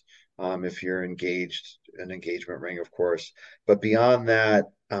course. If you're engaged, an engagement ring, of course. But beyond that,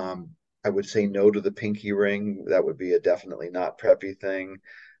 I would say no to the pinky ring. That would be a definitely not preppy thing.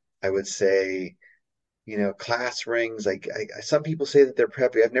 I would say, class rings. Some people say that they're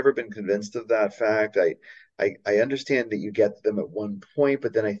preppy. I've never been convinced of that fact. I understand that you get them at one point,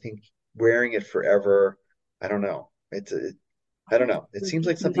 but then I think wearing it forever, I don't know. I don't know. It They're seems just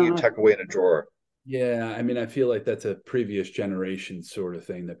like something you not. tuck away in a drawer. Yeah, I mean, I feel like that's a previous generation sort of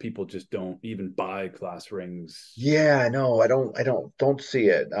thing that people just don't even buy class rings. Yeah, no, I don't see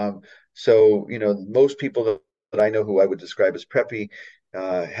it. So, most people that I know who I would describe as preppy,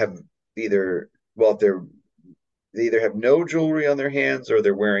 have either, well, they either have no jewelry on their hands or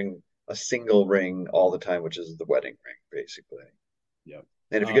they're wearing a single ring all the time, which is the wedding ring, basically. Yep.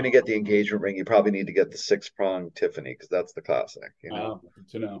 And if you're Uh, going to get the engagement ring, you probably need to get the six-prong Tiffany because that's the classic. good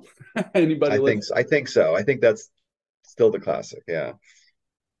to know. Anybody listening? I think so. I think that's still the classic. Yeah.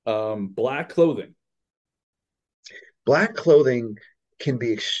 Black clothing. Black clothing can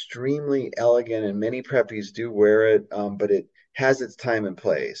be extremely elegant, and many preppies do wear it, but it has its time and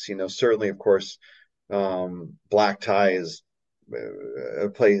place. Certainly, of course, black tie is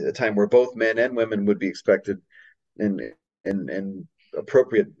a time where both men and women would be expected and and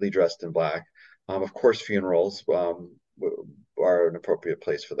appropriately dressed in black. Of course, funerals are an appropriate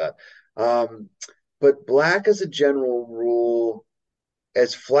place for that. But black, as a general rule,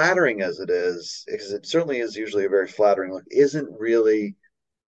 as flattering as it is, because it certainly is usually a very flattering look, isn't really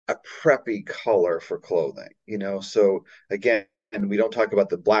a preppy color for clothing. So again, and we don't talk about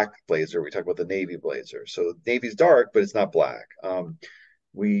the black blazer, we talk about the navy blazer. So navy's dark, but it's not black.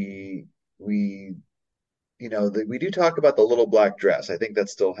 We we we do talk about the little black dress. I think that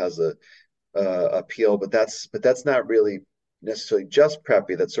still has a appeal, but that's not really necessarily just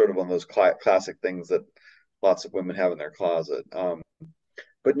preppy. That's sort of one of those classic things that lots of women have in their closet.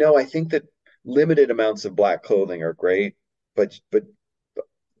 But no, I think that limited amounts of black clothing are great, but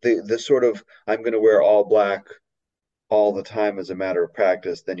the sort of I'm going to wear all black all the time as a matter of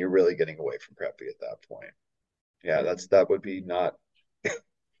practice, then you're really getting away from preppy at that point. Yeah, that would be not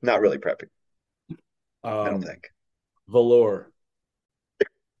really preppy, I don't Um, think. Velour.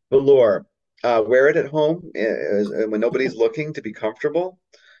 Velour, wear it at home when nobody's looking to be comfortable.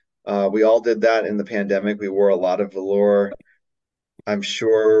 We all did that in the pandemic. We wore a lot of velour. I'm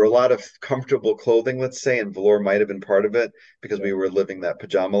sure a lot of comfortable clothing, let's say, and velour might have been part of it because we were living that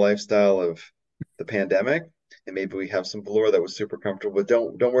pajama lifestyle of the pandemic. And maybe we have some velour that was super comfortable, but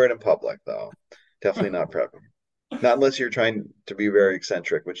don't wear it in public though. Definitely not preppy. Not unless you're trying to be very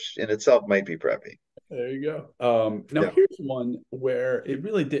eccentric, which in itself might be preppy. There you go. Now Yeah. here's one where it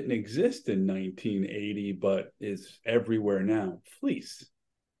really didn't exist in 1980, but is everywhere now. Fleece.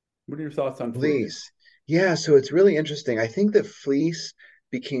 What are your thoughts on fleece? Fleece. Yeah, so it's really interesting. I think that fleece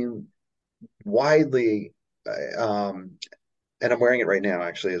became widely, and I'm wearing it right now,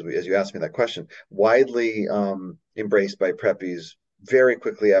 actually, as you asked me that question, widely embraced by preppies very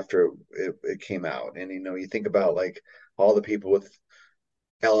quickly after it came out. And you think about like all the people with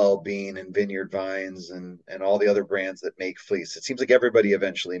LL Bean and Vineyard Vines and all the other brands that make fleece. It seems like everybody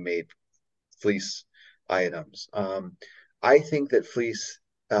eventually made fleece items. I think that fleece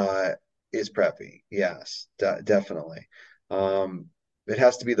is preppy. Yes, definitely. It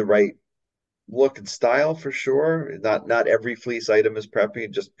has to be the right look and style for sure. Not every fleece item is preppy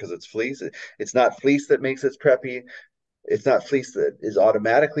just because it's fleece. It's not fleece that makes it preppy. It's not fleece that is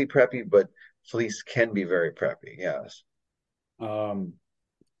automatically preppy, but fleece can be very preppy. Yes. Um,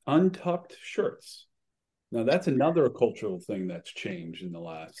 Untucked shirts. Now that's another cultural thing that's changed in the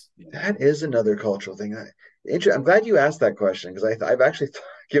last. That is another cultural thing. I'm glad you asked that question because I've actually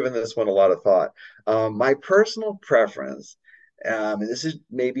given this one a lot of thought. My personal preference, and this is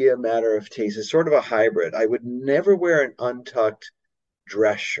maybe a matter of taste, is sort of a hybrid. I would never wear an untucked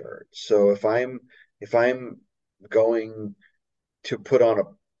dress shirt. So if I'm going to put on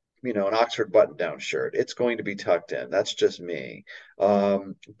an Oxford button-down shirt, it's going to be tucked in. That's just me.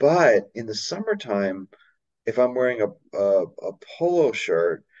 But in the summertime, if I'm wearing a polo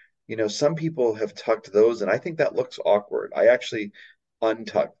shirt, some people have tucked those, and I think that looks awkward. I actually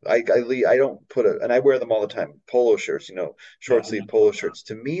untuck. I don't put it, and I wear them all the time. Polo shirts, short Yeah, sleeve polo shirts.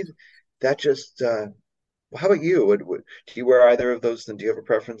 To me, that just How about you? Do you wear either of those? Then do you have a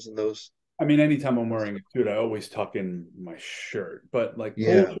preference in those? I mean, anytime I'm wearing a suit, I always tuck in my shirt. But like polo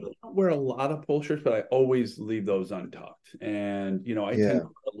Yeah, shirts, I don't wear a lot of polo shirts, but I always leave those untucked. And I tend yeah. to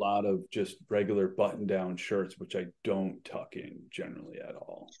wear a lot of just regular button-down shirts, which I don't tuck in generally at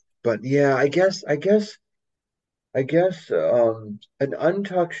all. But yeah, I guess an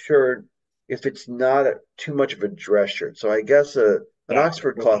untucked shirt, if it's not too much of a dress shirt. So I guess an Exactly.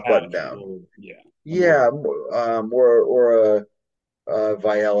 Oxford More cloth button down. casual, yeah. A more Yeah, or a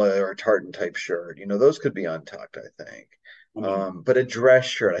Viella or a tartan type shirt. Those could be untucked, I think. I mean, But a dress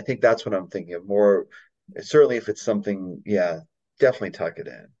shirt, I think that's what I'm thinking of more. Certainly, if it's something, yeah, definitely tuck it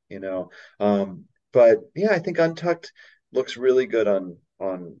in. But yeah, I think untucked looks really good on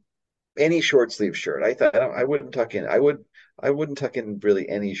any short sleeve shirt. I wouldn't tuck in. I wouldn't tuck in really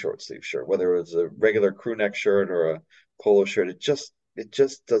any short sleeve shirt, whether it was a regular crew neck shirt or a polo shirt. It just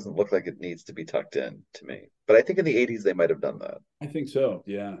doesn't look like it needs to be tucked in to me. But I think in the 80s they might have done that. I think so.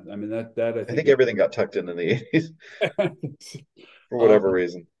 Yeah. I mean that I I think think is everything got tucked in the 80s for um, whatever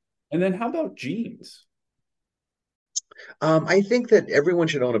reason. and then how about jeans? I think that everyone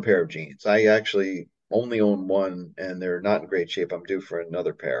should own a pair of jeans. I actually only own one, and they're not in great shape. I'm due for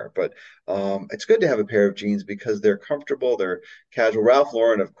another pair, but it's good to have a pair of jeans because they're comfortable, they're casual. Ralph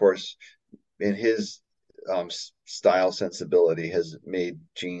Lauren, of course, in his style sensibility, has made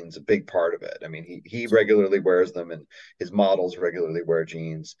jeans a big part of it. I mean, he regularly wears them, and his models regularly wear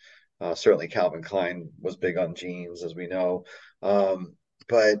jeans. Certainly, Calvin Klein was big on jeans, as we know.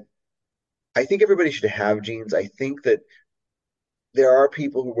 But I think everybody should have jeans. I think that there are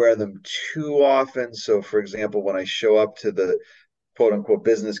people who wear them too often. So, for example, when I show up to the quote unquote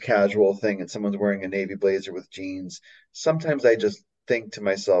business casual thing and someone's wearing a navy blazer with jeans, sometimes I just think to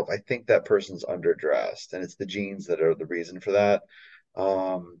myself, I think that person's underdressed, and it's the jeans that are the reason for that.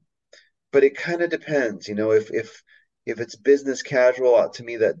 Um, but it kind of depends, if it's business casual, to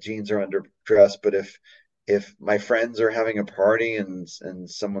me that jeans are underdressed. But if my friends are having a party and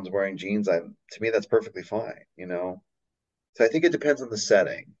someone's wearing jeans, to me that's perfectly fine. So I think it depends on the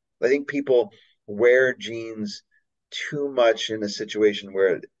setting. I think people wear jeans too much in a situation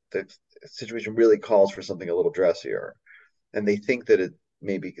where the situation really calls for something a little dressier, and they think that it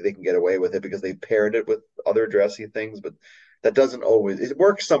maybe they can get away with it because they've paired it with other dressy things, but that doesn't always. It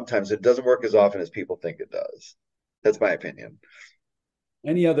works sometimes. It doesn't work as often as people think it does. That's my opinion.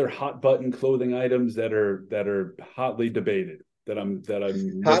 Any other hot button clothing items that are hotly debated that I'm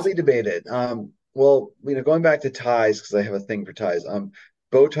missing? Hotly debated. Well, going back to ties because I have a thing for ties.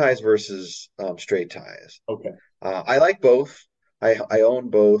 Bow ties versus straight ties. Okay. I like both. I own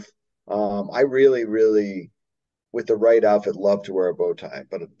both. I really, really, with the right outfit, love to wear a bow tie,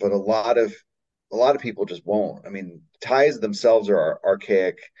 but a lot of people just won't. I mean, ties themselves are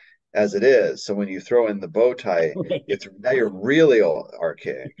archaic as it is. So when you throw in the bow tie, it's now you're really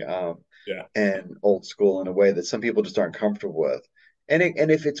archaic Yeah. and old school in a way that some people just aren't comfortable with. And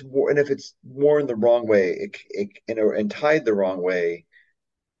if it's worn the wrong way, and tied the wrong way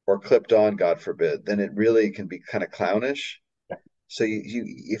or clipped on, God forbid, then it really can be kind of clownish. So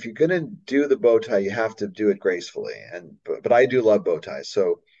if you're gonna do the bow tie, you have to do it gracefully. But I do love bow ties.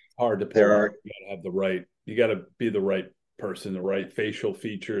 So Hard to pull there off. are You got to be the right person, the right facial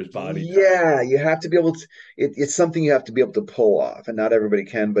features, body type. yeah, you have to be able to. It's something you have to be able to pull off, and not everybody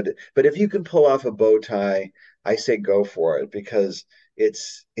can. But if you can pull off a bow tie, I say go for it because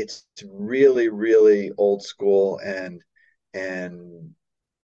it's really really old school and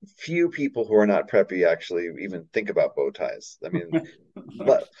few people who are not preppy actually even think about bow ties. I mean,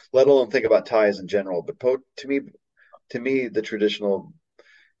 let alone think about ties in general. But to me, the traditional,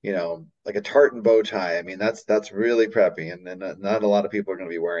 like a tartan bow tie. I mean, that's really preppy, and not a lot of people are going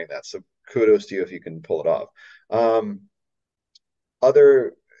to be wearing that. So kudos to you if you can pull it off. Um,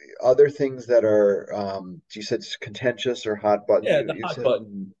 other other things that are, you said contentious or hot button. Yeah, You the you hot said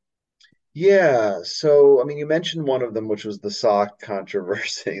button. yeah. So I mean, you mentioned one of them, which was the sock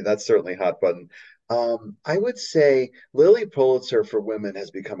controversy. That's certainly hot button. I would say Lily Pulitzer for women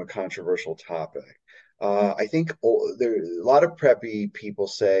has become a controversial topic. I think there a lot of preppy people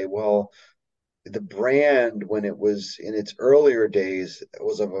say, well, the brand when it was in its earlier days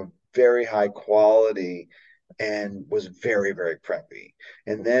was of a very high quality and was very, very preppy.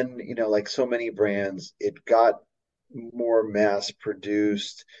 And then, like so many brands, it got more mass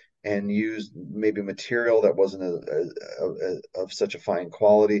produced and used maybe material that wasn't of such a fine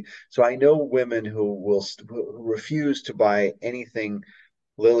quality. So I know women who refuse to buy anything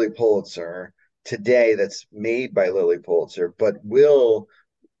Lily Pulitzer today that's made by Lily Pulitzer, but will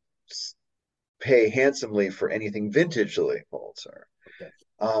pay handsomely for anything vintage Lily Pulitzer. Okay.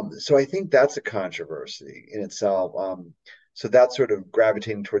 So I think that's a controversy in itself. So that sort of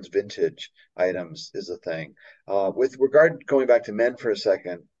gravitating towards vintage items is a thing. With regard going back to men for a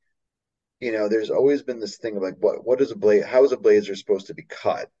second, there's always been this thing of like what is a blazer? How is a blazer supposed to be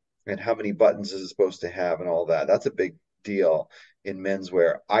cut, and how many buttons is it supposed to have, and all that. That's a big deal in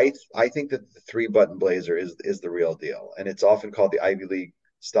menswear. I think that the three-button blazer is the real deal, and it's often called the Ivy League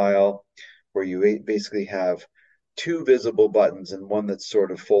style, where you basically have two visible buttons and one that's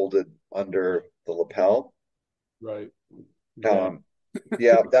sort of folded under the lapel. Right. Okay.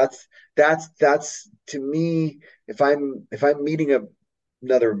 Yeah, that's to me, if I'm meeting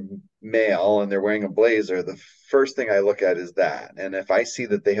another male and they're wearing a blazer, the first thing I look at is that. And if I see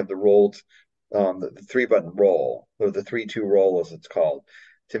that they have the rolled, the three-button roll, or the 3-2 roll as it's called,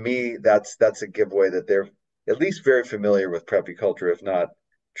 to me that's a giveaway that they're at least very familiar with preppy culture, if not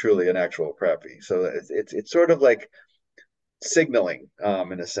truly an actual preppy. So it's sort of like signaling,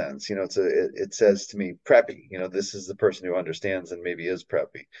 in a sense. It says to me preppy. This is the person who understands and maybe is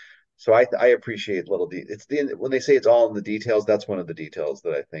preppy. So I appreciate it's when they say it's all in the details, that's one of the details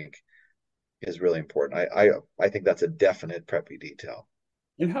that I think is really important. I think that's a definite preppy detail.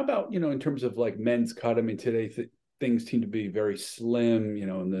 And how about, in terms of like men's cut? I mean, today things seem to be very slim.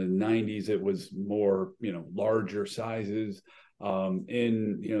 In the 90s, it was more, larger sizes.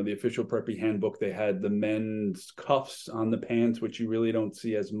 In the official Preppy Handbook, they had the men's cuffs on the pants, which you really don't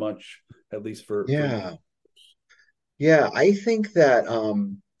see as much, at least for Yeah. Yeah, I think that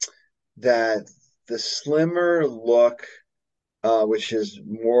the slimmer look, which is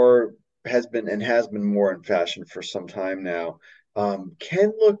more has been more in fashion for some time now,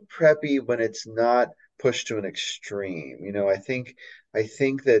 can look preppy when it's not pushed to an extreme. I think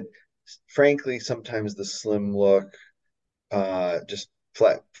that frankly sometimes the slim look just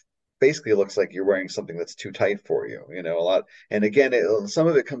flat basically looks like you're wearing something that's too tight for you. A lot. And again, some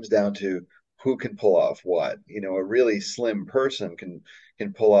of it comes down to who can pull off what. A really slim person can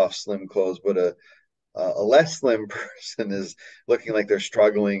pull off slim clothes, but a less slim person is looking like they're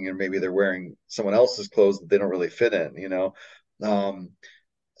struggling, and maybe they're wearing someone else's clothes that they don't really fit in.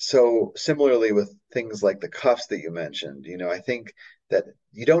 So similarly with things like the cuffs that you mentioned, I think that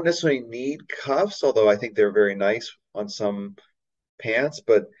you don't necessarily need cuffs, although I think they're very nice on some pants,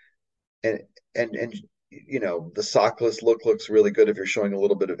 but and and the sockless look looks really good if you're showing a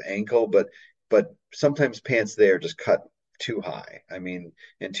little bit of ankle, but sometimes pants there just cut too high. I mean,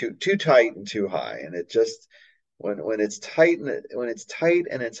 and too tight and too high, and it just when it's tight when it's tight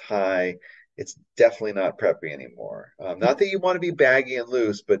and it's high, it's definitely not preppy anymore. Not that you want to be baggy and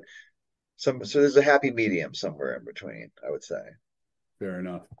loose, but so there's a happy medium somewhere in between, I would say. Fair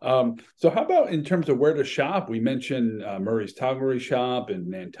enough. So how about in terms of where to shop? We mentioned Murray's Toggery Shop in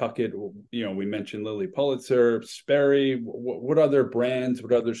Nantucket. We mentioned Lilly Pulitzer, Sperry. What other brands,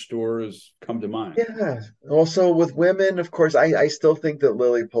 what other stores come to mind? Yeah. Also with women, of course, I still think that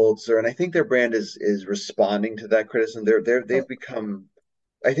Lilly Pulitzer, and I think their brand is responding to that criticism. They've become,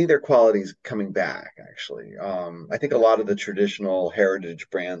 I think their quality is coming back, actually. I think a lot of the traditional heritage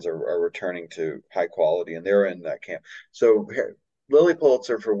brands are returning to high quality, and they're in that camp. So Lilly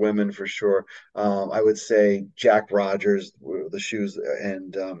Pulitzer for women for sure. I would say Jack Rogers, the shoes,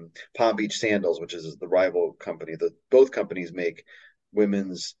 and Palm Beach Sandals, which is the rival company. Both companies make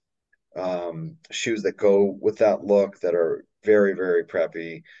women's shoes that go with that look that are very, very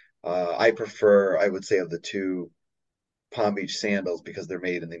preppy. I would say, of the two, Palm Beach sandals, because they're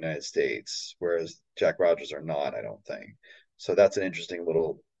made in the United States, whereas Jack Rogers are not, I don't think. So that's an interesting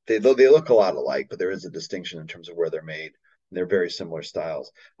little. They look a lot alike, but there is a distinction in terms of where they're made. They're very similar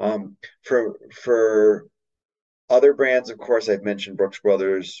styles. For other brands, of course, I've mentioned Brooks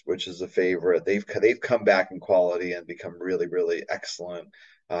Brothers, which is a favorite. They've come back in quality and become really, really excellent.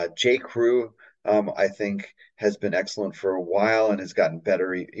 J. Crew, I think, has been excellent for a while and has gotten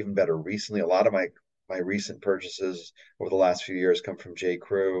better, even better recently. A lot of my recent purchases over the last few years come from J.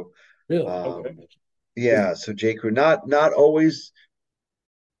 Crew. Really? Okay. Um, yeah, so J. Crew, not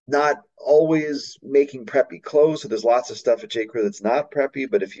always making preppy clothes. So there's lots of stuff at J. Crew that's not preppy,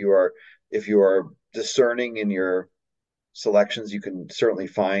 but if you are discerning in your selections, you can certainly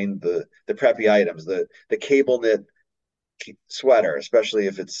find the preppy items, the cable knit sweater, especially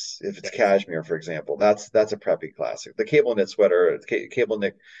if it's cashmere, for example. That's a preppy classic. The cable knit sweater, cable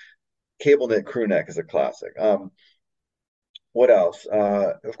knit crew neck is a classic. What else?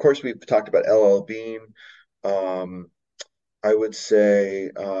 Of course, we've talked about LL Bean. Um, I would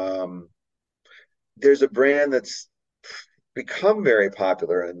say there's a brand that's become very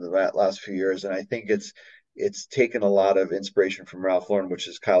popular in the last few years, and I think it's taken a lot of inspiration from Ralph Lauren, which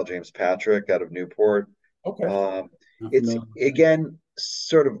is Kyle James Patrick out of Newport. Okay. Um, Not it's familiar with that. again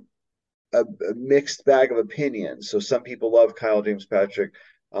sort of a mixed bag of opinions. So some people love Kyle James Patrick,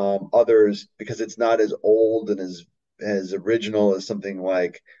 others because it's not as old and as original as something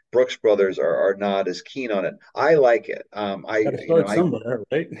like Brooks Brothers are not as keen on it. I like it. Got to start somewhere,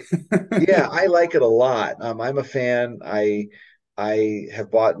 right? Yeah, I like it a lot. I'm a fan. I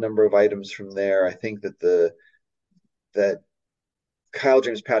have bought a number of items from there. I think that Kyle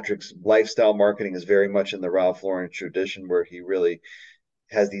James Patrick's lifestyle marketing is very much in the Ralph Lauren tradition, where he really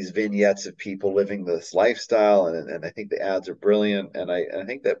has these vignettes of people living this lifestyle, and I think the ads are brilliant. And I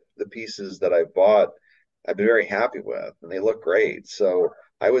think that the pieces that I bought, I've been very happy with, and they look great. So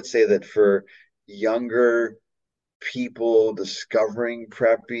I would say that for younger people discovering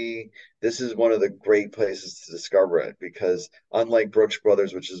Preppy, this is one of the great places to discover it, because unlike Brooks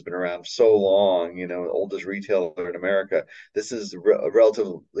Brothers, which has been around so long, oldest retailer in America, this is a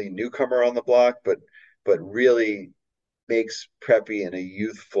relatively newcomer on the block, but really makes Preppy in a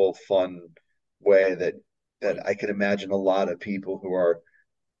youthful, fun way that I can imagine a lot of people who are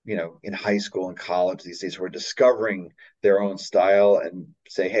in high school and college these days who are discovering their own style and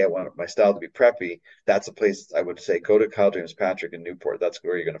say, hey, I want my style to be preppy. That's a place I would say go to Kyle James Patrick in Newport. That's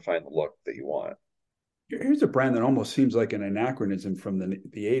where you're going to find the look that you want. Here's a brand that almost seems like an anachronism from the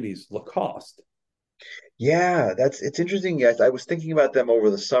 80s, Lacoste. Yeah, it's interesting. Yes, I was thinking about them over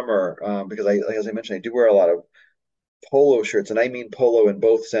the summer because as I mentioned, I do wear a lot of polo shirts, and I mean polo in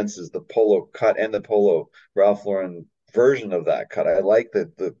both senses, the polo cut and the polo Ralph Lauren version of that cut. I like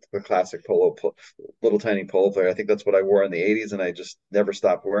the classic little tiny polo player. I think that's what I wore in the 80s, and I just never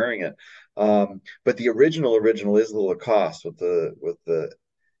stopped wearing it. But the original is the Lacoste with the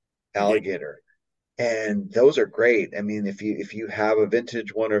alligator. And those are great. I mean, if you have a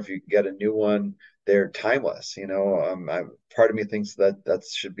vintage one, or if you get a new one, they're timeless. Part of me thinks that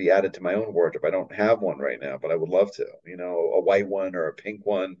should be added to my own wardrobe. I don't have one right now, but I would love to. A white one or a pink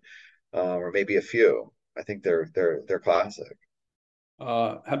one, or maybe a few. I think they're classic.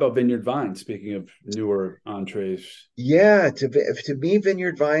 How about Vineyard Vines? Speaking of newer entrees. Yeah, to me,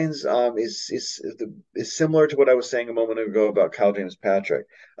 Vineyard Vines is similar to what I was saying a moment ago about Kyle James Patrick.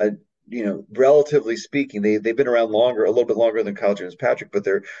 Relatively speaking, they've been around longer, a little bit longer than Kyle James Patrick, but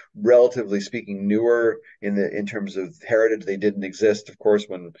they're relatively speaking newer in terms of heritage. They didn't exist, of course,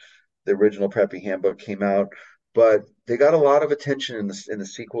 when the original Preppy Handbook came out, but they got a lot of attention in the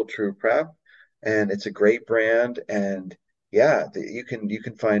sequel, True Prep, and it's a great brand. And yeah, you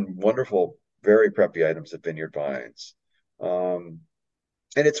can find wonderful, very preppy items at Vineyard Vines. And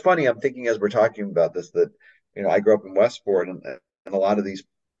it's funny, I'm thinking as we're talking about this that I grew up in Westport, and a lot of these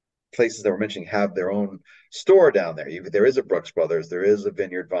places that we're mentioning have their own store down there. There is a Brooks Brothers, there is a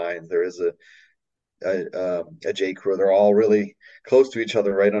Vineyard Vines, there is a J. Crew. They're all really close to each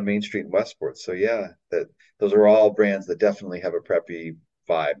other right on Main Street in Westport. So yeah, those are all brands that definitely have a preppy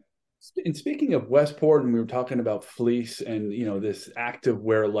vibe. And speaking of Westport, and we were talking about fleece, and this active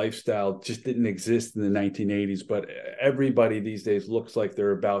wear lifestyle just didn't exist in the 1980s, but everybody these days looks like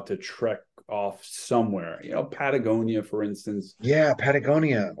they're about to trek off somewhere. Patagonia, for instance. Yeah,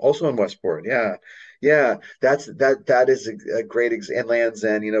 Patagonia, also in Westport. Yeah, yeah, that is a great and Land's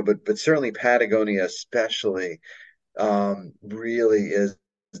End, but certainly Patagonia, especially, really is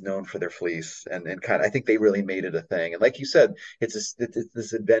known for their fleece, and kind of, I think they really made it a thing. And like you said, it's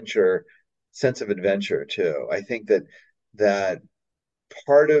this sense of adventure too. I think that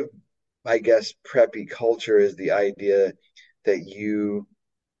part of, I guess, preppy culture is the idea that you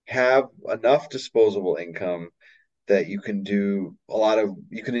have enough disposable income that you can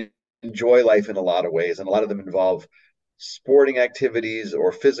enjoy life in a lot of ways, and a lot of them involve sporting activities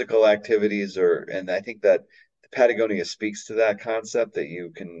or physical activities, and I think that Patagonia speaks to that concept that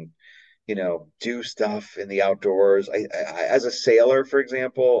you can do stuff in the outdoors. As a sailor, for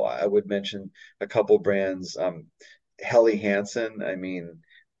example, I would mention a couple brands. Helly Hansen, I mean,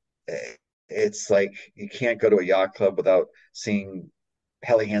 it's like you can't go to a yacht club without seeing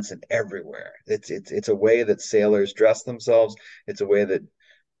Helly Hansen everywhere. It's a way that sailors dress themselves. It's a way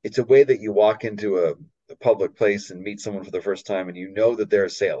that you walk into a public place and meet someone for the first time, and you know that they're a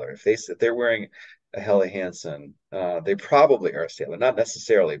sailor. If they're wearing a Helly Hansen, they probably are a sailor. Not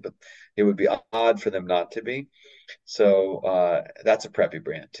necessarily, but it would be odd for them not to be. So that's a preppy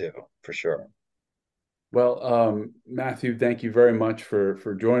brand too, for sure. Well, Matthew, thank you very much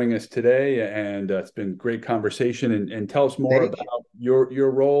for joining us today, and it's been great conversation. And tell us more Thank you. about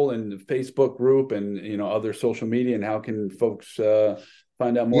your role in the Facebook group and other social media, and how can folks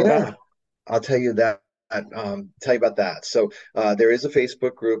find out more about Yeah, it. I'll tell you that. Tell you about that. So there is a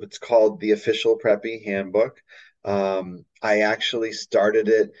Facebook group. It's called the Official Preppy Handbook. I actually started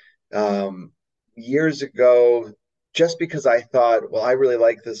it years ago just because I thought, well, I really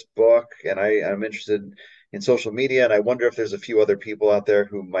like this book and I'm interested in social media, and I wonder if there's a few other people out there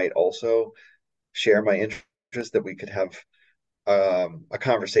who might also share my interest that we could have a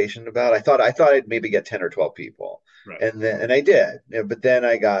conversation about. I thought I'd maybe get 10 or 12 people, Right. and I did. But then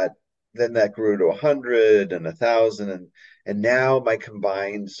that grew to 100 and 1,000, and now my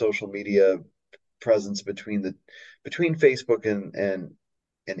combined social media presence between Facebook and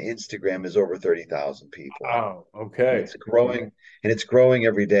Instagram is over 30,000 people. Wow. Okay. And it's growing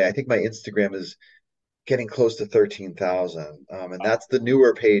every day. I think my Instagram is getting close to 13,000. And that's the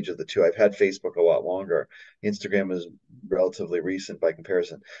newer page of the two. I've had Facebook a lot longer. Instagram is relatively recent by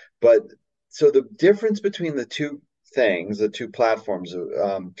comparison. But so the difference between the two platforms,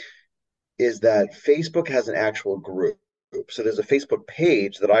 is that Facebook has an actual group. So there's a Facebook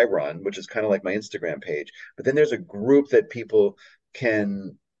page that I run, which is kind of like my Instagram page. But then there's a group that people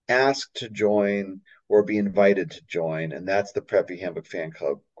can ask to join or be invited to join. And that's the Preppy Handbook Fan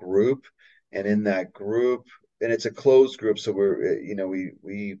Club group. And in that group, and it's a closed group, so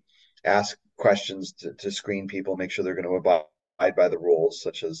we ask questions to screen people, make sure they're going to abide by the rules,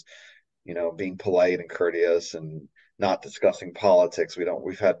 such as being polite and courteous and not discussing politics. We don't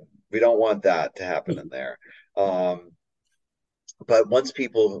want that to happen in there. But once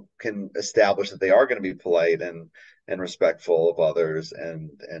people can establish that they are going to be polite and respectful of others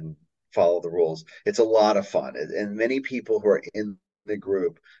and follow the rules, it's a lot of fun. And many people who are in the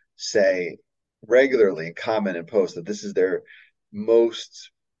group say regularly and comment and post that this is their most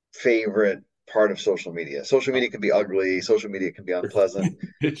favorite part of social media. Social media can be ugly. Social media can be unpleasant,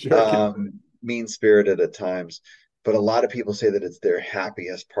 Sure. mean-spirited at times. But a lot of people say that it's their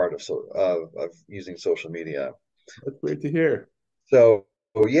happiest part of using social media. That's great to hear. So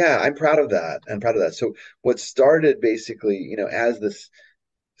yeah, I'm proud of that. I'm proud of that. So what started basically, as this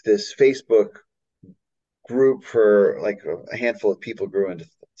Facebook group for like a handful of people grew into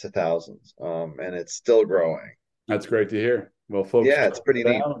thousands, and it's still growing. That's great to hear. Well, folks, Yeah, it's check pretty it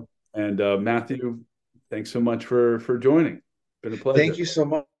neat. out. And Matthew, thanks so much for joining. Been a pleasure. Thank you so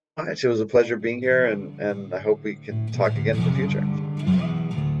much. It was a pleasure being here, and I hope we can talk again in the future.